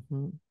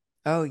 Mm-hmm.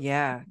 Oh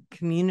yeah,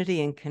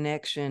 community and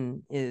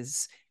connection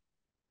is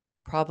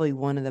probably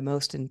one of the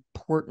most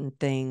important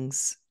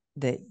things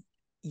that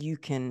you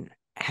can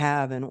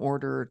have in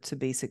order to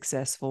be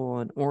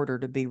successful, in order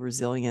to be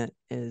resilient,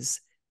 is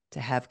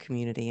to have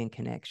community and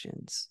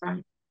connections.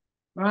 Right.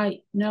 Right.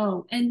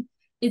 No. And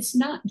it's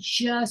not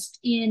just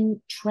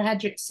in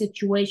tragic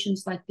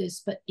situations like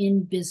this, but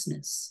in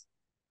business.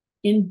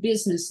 In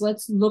business,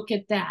 let's look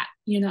at that.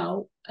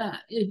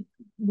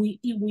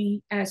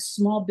 We as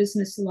small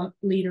business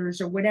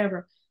leaders or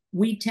whatever,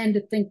 we tend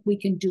to think we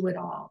can do it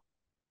all.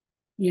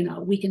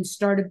 We can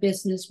start a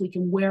business, we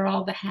can wear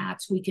all the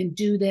hats, we can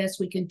do this,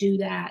 we can do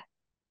that.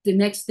 The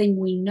next thing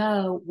we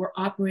know, we're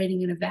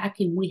operating in a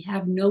vacuum. We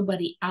have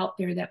nobody out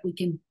there that we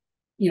can,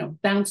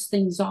 bounce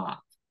things off.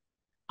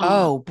 Um,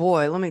 Oh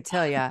boy, let me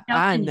tell you, I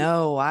telling you,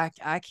 know I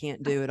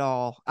can't do it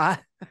all. I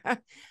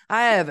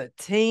have a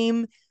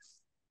team.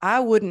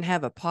 I wouldn't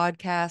have a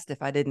podcast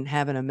if I didn't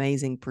have an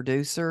amazing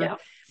producer. yeah.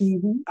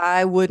 Mm-hmm.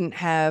 I wouldn't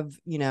have,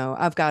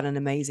 I've got an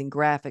amazing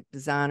graphic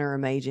designer,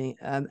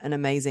 an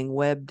amazing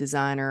web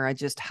designer. I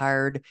just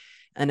hired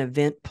an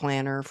event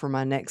planner for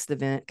my next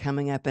event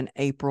coming up in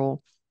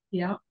April,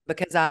 Yeah.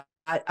 because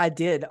I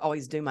did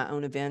always do my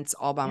own events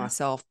all by Yeah.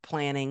 myself,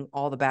 planning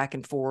all the back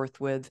and forth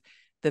with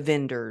the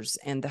vendors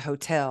and the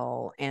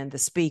hotel and the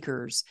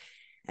speakers.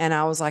 And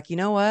I was like, you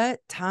know what?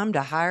 Time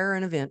to hire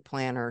an event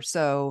planner.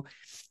 So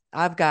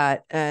I've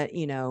got,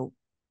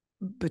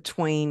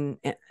 between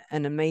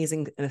an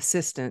amazing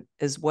assistant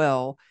as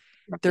well.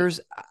 Right.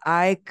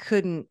 I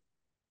couldn't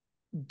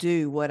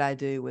do what I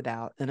do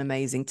without an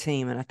amazing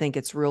team. And I think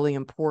it's really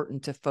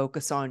important to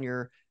focus on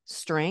your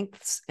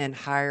strengths and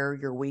hire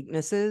your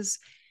weaknesses.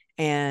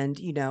 And,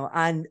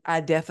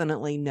 I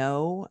definitely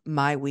know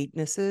my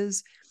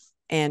weaknesses.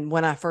 And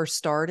when I first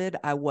started,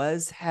 I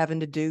was having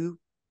to do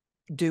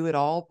it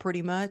all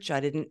pretty much.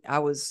 I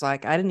was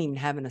like, I didn't even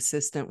have an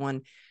assistant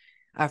when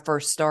I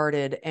first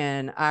started.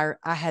 And I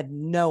had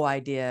no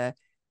idea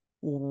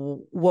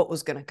what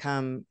was going to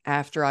come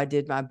after I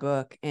did my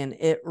book, and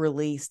it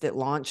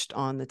launched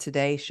on the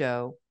Today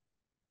Show.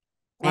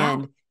 Wow.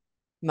 And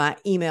my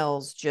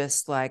emails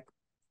just like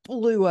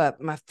blew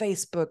up. My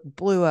Facebook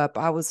blew up.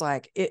 I was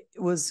like, it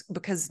was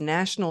because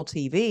national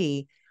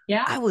TV,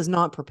 Yeah. I was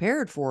not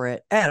prepared for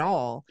it at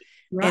all.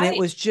 And it Right.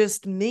 was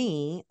just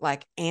me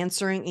like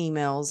answering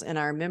emails. And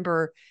I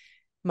remember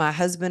my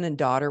husband and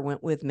daughter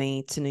went with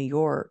me to New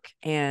York,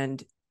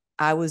 and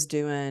I was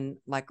doing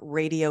like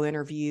radio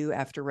interview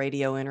after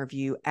radio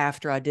interview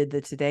after I did the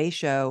Today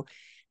Show.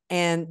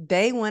 And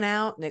they went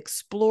out and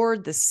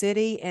explored the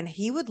city, and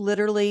he would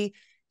literally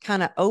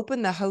kind of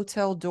open the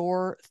hotel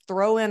door,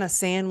 throw in a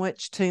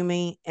sandwich to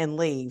me, and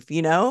leave,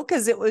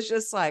 because it was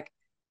just like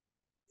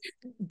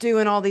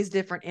doing all these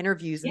different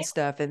interviews Yeah. and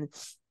stuff.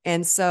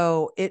 And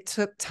so it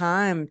took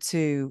time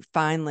to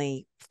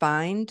finally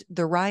find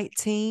the right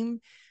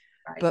team.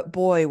 Right. But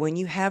boy, when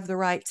you have the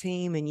right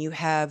team and you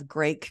have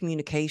great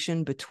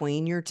communication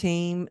between your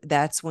team,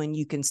 that's when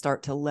you can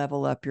start to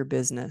level up your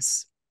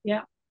business.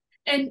 Yeah.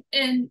 And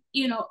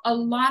a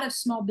lot of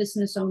small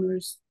business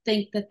owners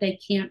think that they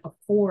can't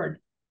afford,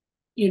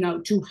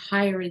 to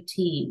hire a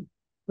team.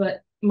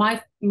 But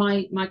my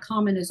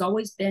comment has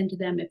always been to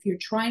them, if you're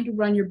trying to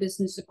run your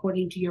business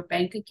according to your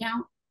bank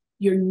account,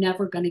 you're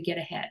never going to get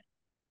ahead.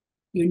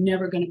 You're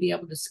never going to be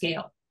able to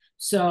scale.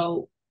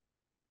 So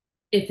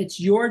if it's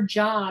your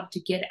job to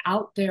get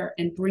out there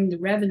and bring the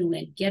revenue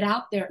in, get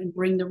out there and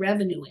bring the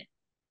revenue in,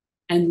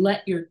 and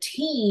let your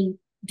team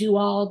do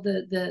all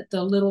the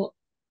little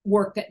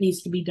work that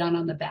needs to be done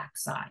on the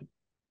backside.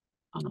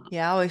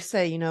 Yeah, I always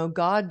say,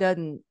 God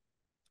doesn't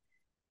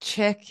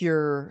check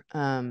your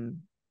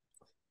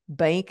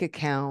bank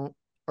account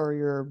or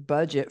your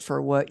budget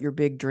for what your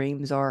big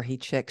dreams are. He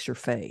checks your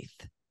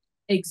faith.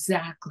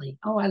 Exactly.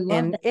 Oh, I love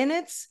And that. and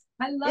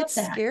I love it's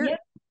that. scary. Yeah.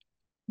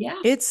 Yeah.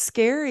 It's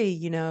scary,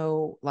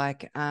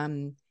 like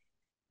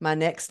my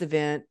next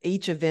event,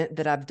 each event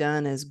that I've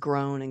done has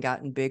grown and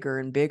gotten bigger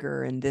and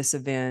bigger. And this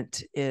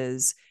event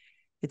it's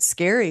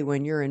scary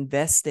when you're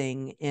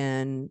investing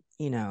in,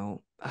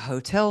 a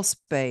hotel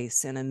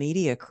space and a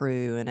media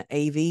crew and an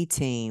AV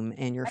team,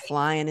 and you're Right.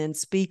 flying in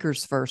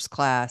speakers first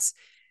class.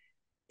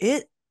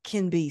 It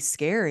can be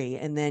scary.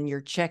 And then you're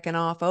checking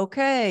off,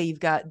 okay, you've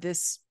got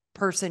this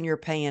person you're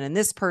paying, and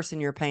this person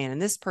you're paying, and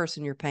this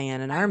person you're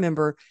paying. And I Right.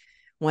 remember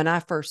when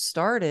I first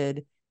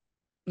started,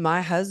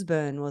 my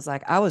husband was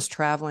like, I was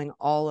traveling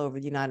all over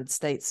the United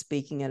States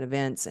speaking at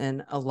events,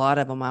 and a lot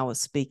of them I was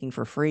speaking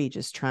for free,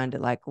 just trying to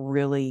like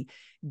really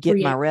get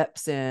my Create.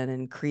 reps in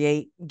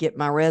and get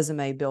my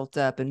resume built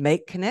up and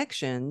make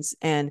connections.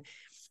 And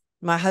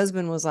my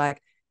husband was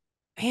like,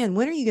 man,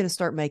 when are you going to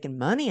start making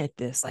money at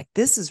this? Like,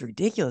 this is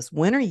ridiculous.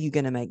 When are you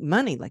going to make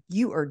money? Like,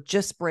 you are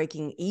just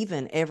breaking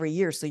even every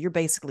year. So you're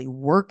basically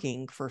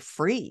working for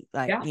free,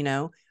 like,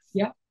 Yeah.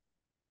 Yeah.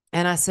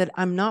 And I said,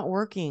 I'm not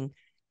working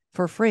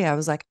for free. I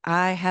was like,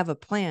 I have a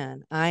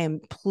plan.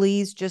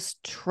 Please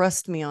just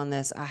trust me on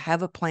this. I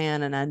have a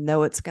plan and I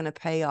know it's going to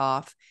pay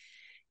off.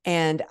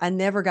 And I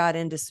never got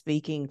into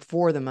speaking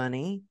for the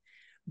money,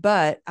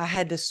 but I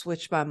had to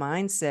switch my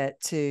mindset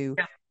to,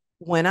 Yeah.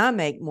 when I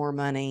make more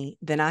money,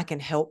 then I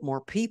can help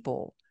more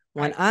people.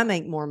 When Right. I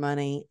make more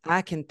money,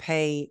 I can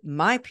pay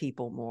my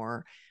people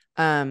more.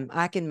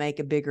 I can make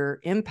a bigger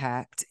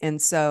impact.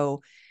 And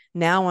so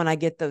now when I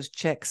get those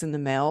checks in the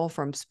mail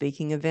from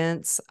speaking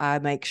events, I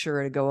make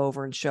sure to go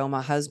over and show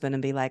my husband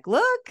and be like,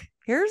 look,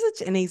 here's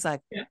it. And he's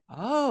like, Yeah.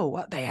 oh,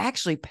 what, they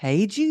actually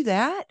paid you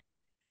that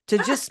to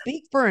just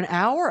speak for an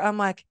hour? I'm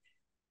like,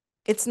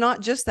 it's not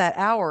just that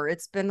hour.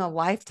 It's been a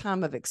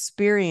lifetime of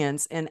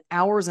experience and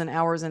hours and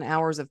hours and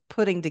hours of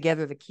putting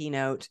together the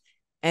keynote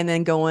and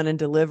then going and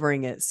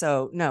delivering it.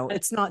 So no,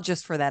 it's not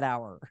just for that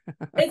hour.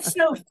 It's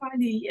so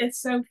funny.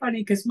 It's so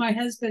funny because my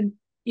husband,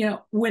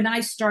 when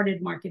I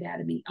started Market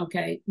Atomy,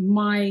 okay,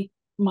 my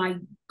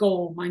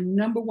goal, my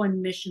number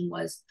one mission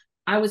was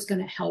I was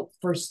going to help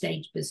first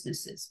stage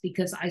businesses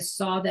because I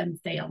saw them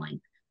failing,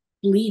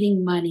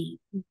 bleeding money,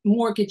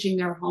 mortgaging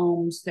their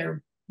homes,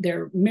 their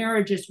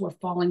marriages were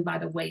falling by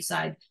the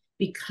wayside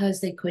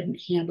because they couldn't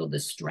handle the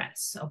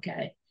stress.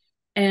 Okay.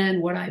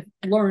 And what I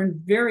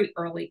learned very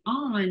early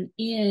on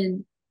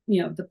in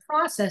the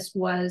process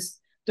was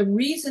the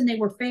reason they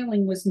were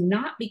failing was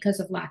not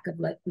because of lack of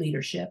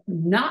leadership,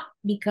 not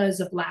because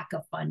of lack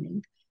of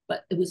funding,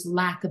 but it was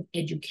lack of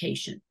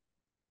education.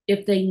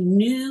 If they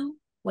knew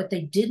what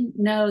they didn't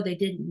know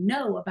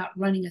about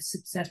running a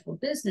successful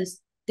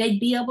business, they'd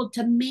be able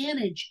to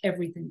manage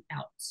everything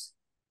else.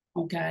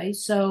 Okay.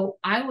 So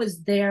I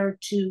was there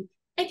to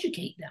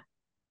educate them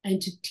and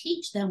to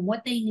teach them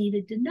what they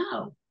needed to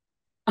know.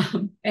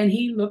 And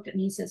he looked at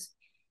me and says,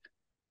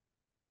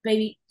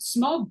 baby,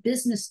 small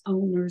business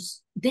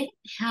owners, they don't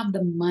have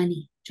the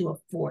money to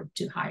afford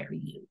to hire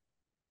you.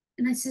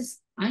 And I says,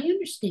 I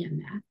understand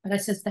that. But I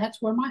says,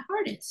 that's where my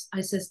heart is. I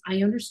says,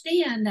 I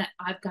understand that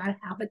I've got to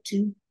have a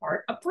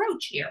two-part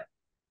approach here.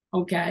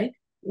 Okay.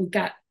 We've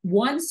got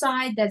one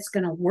side that's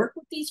going to work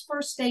with these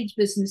first stage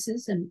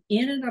businesses and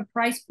in at a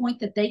price point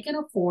that they can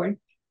afford.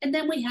 And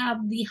then we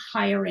have the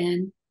higher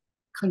end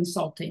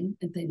consulting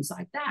and things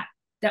like that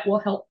that will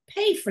help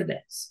pay for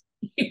this.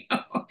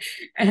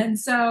 And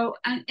so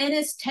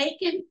it's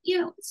taken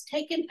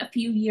a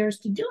few years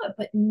to do it,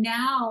 but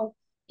now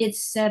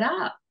it's set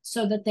up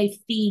so that they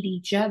feed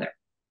each other.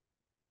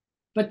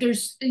 But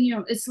there's,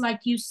 it's like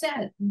you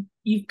said,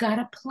 you've got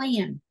a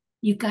plan,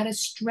 you've got a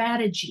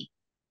strategy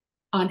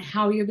on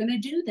how you're going to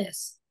do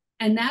this.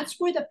 And that's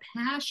where the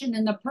passion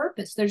and the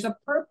purpose, there's a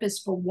purpose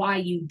for why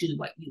you do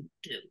what you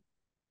do.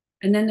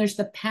 And then there's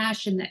the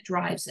passion that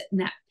drives it.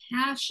 And that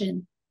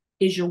passion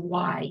is your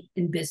why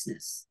in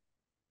business.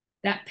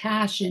 That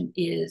passion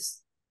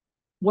is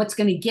what's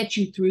going to get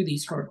you through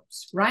these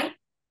hurdles, right?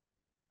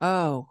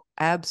 Oh,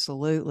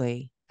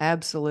 absolutely.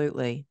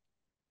 Absolutely.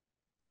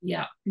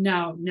 Yeah,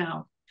 no.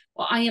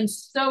 Well, I am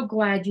so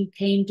glad you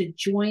came to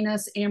join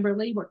us,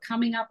 Amberly. We're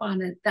coming up on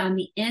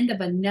the end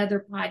of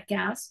another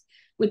podcast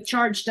with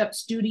Charged Up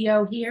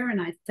Studio here. And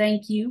I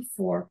thank you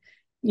for,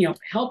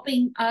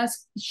 helping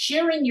us,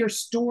 sharing your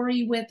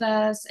story with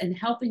us and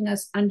helping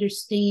us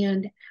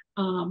understand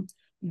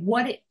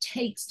what it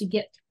takes to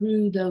get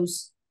through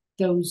those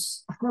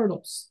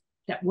hurdles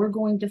that we're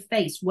going to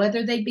face,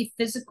 whether they be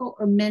physical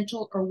or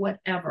mental or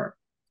whatever.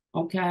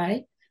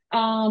 Okay.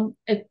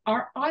 If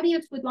our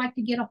audience would like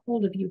to get a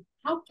hold of you,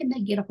 how can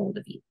they get a hold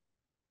of you?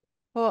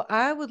 Well,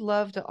 I would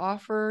love to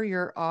offer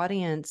your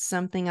audience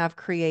something I've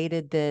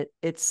created that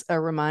it's a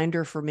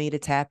reminder for me to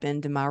tap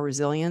into my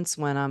resilience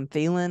when I'm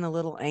feeling a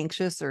little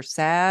anxious or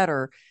sad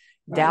or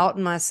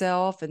doubting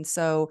myself. And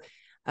so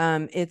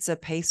it's a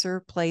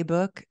PACER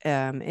playbook.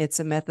 It's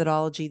a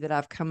methodology that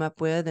I've come up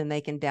with, and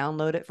they can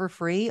download it for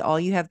free. All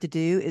you have to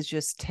do is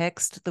just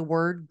text the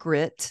word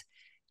GRIT,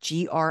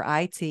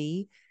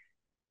 GRIT,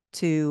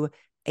 to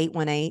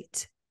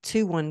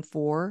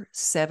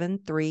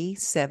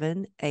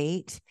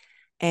 818-214-7378.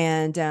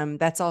 And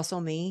that's also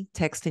me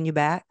texting you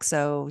back.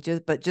 So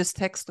just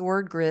text the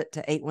word GRIT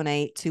to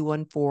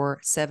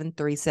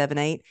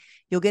 818-214-7378.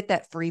 You'll get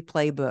that free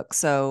playbook.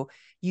 So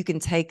you can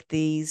take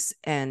these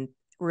and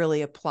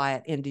really apply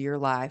it into your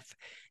life.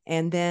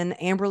 And then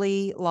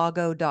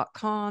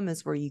AmberlyLago.com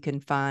is where you can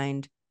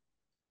find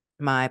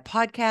my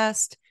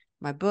podcast,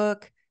 my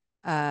book,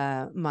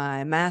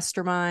 my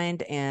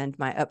mastermind, and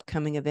my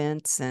upcoming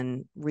events,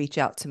 and reach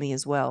out to me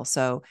as well.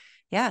 So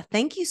yeah,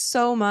 thank you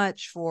so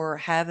much for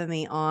having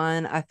me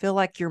on. I feel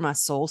like you're my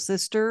soul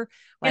sister.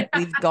 Like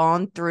we've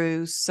gone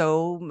through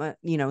so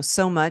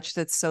much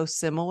that's so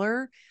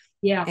similar.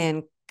 Yeah.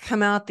 And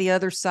come out the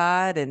other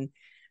side and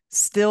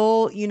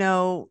still,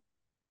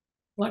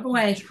 walk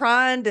away,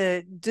 trying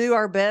to do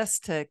our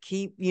best to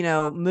keep,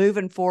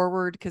 moving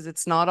forward, because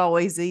it's not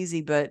always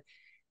easy, but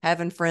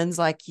having friends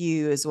like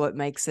you is what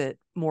makes it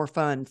more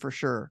fun for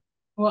sure.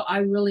 Well, I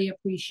really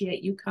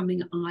appreciate you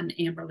coming on,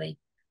 Amberly,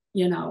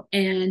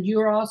 and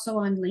you're also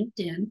on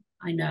LinkedIn,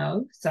 I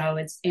know. So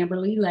it's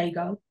Amberly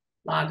Lago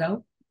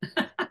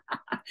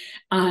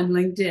on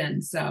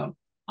LinkedIn. So,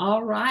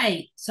 all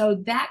right. So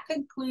that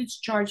concludes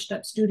Charged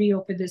Up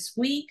Studio for this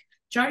week.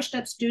 Charged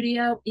Up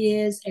Studio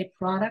is a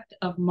product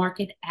of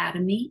Market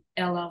Atomy,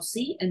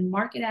 LLC, and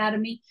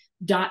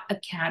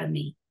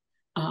marketatomy.academy.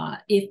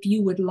 If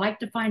you would like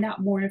to find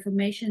out more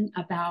information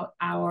about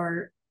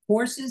our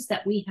courses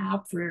that we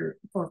have for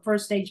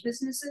first stage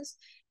businesses,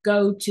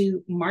 go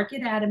to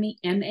Market Atomy,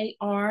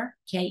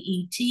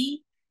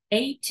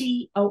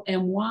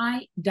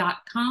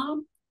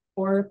 marketatomy.com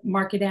or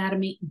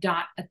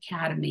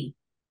marketatomy.academy.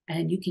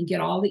 And you can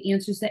get all the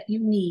answers that you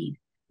need.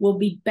 We'll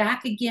be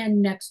back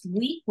again next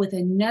week with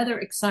another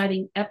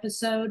exciting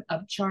episode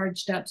of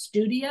Charged Up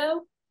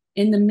Studio.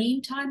 In the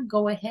meantime,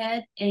 go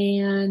ahead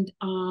and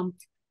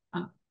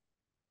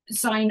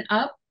sign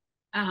up,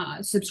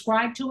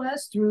 subscribe to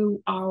us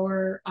through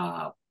our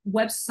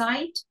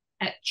website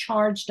at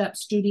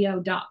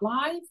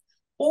chargedupstudio.live,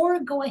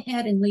 or go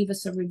ahead and leave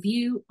us a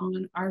review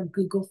on our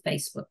Google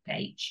Facebook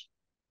page.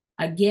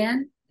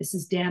 Again, this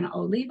is Dana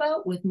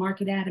Olivo with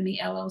Market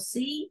Atomy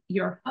LLC,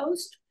 your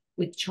host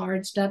with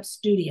Charged Up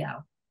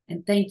Studio.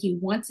 And thank you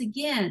once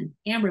again,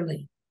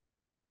 Amberly.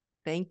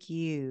 Thank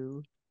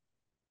you.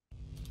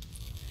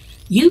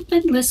 You've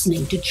been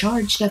listening to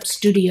Charged Up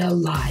Studio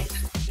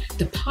Live,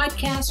 the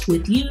podcast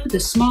with you, the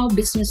small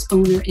business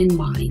owner, in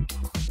mind,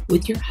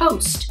 with your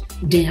host,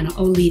 Dana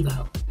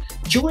Olivo.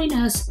 Join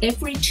us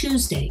every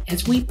Tuesday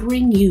as we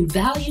bring you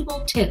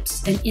valuable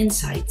tips and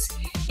insights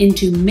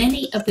into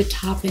many of the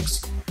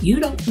topics you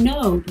don't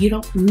know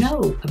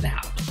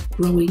about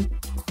growing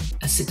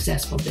a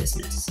successful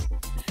business.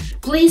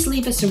 Please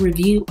leave us a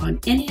review on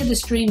any of the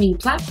streaming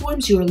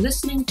platforms you are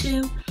listening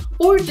to,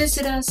 or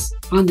visit us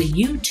on the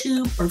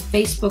YouTube or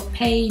Facebook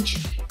page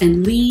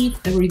and leave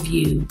a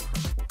review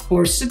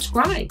or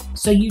subscribe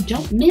so you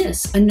don't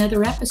miss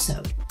another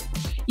episode.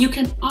 You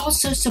can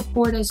also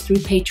support us through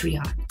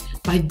Patreon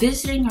by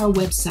visiting our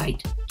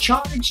website,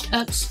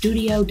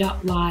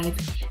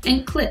 chargedupstudio.live,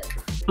 and click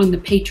on the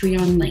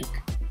Patreon link.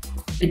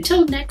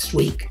 Until next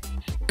week,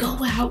 go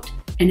out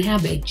and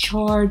have a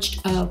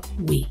charged up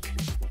week.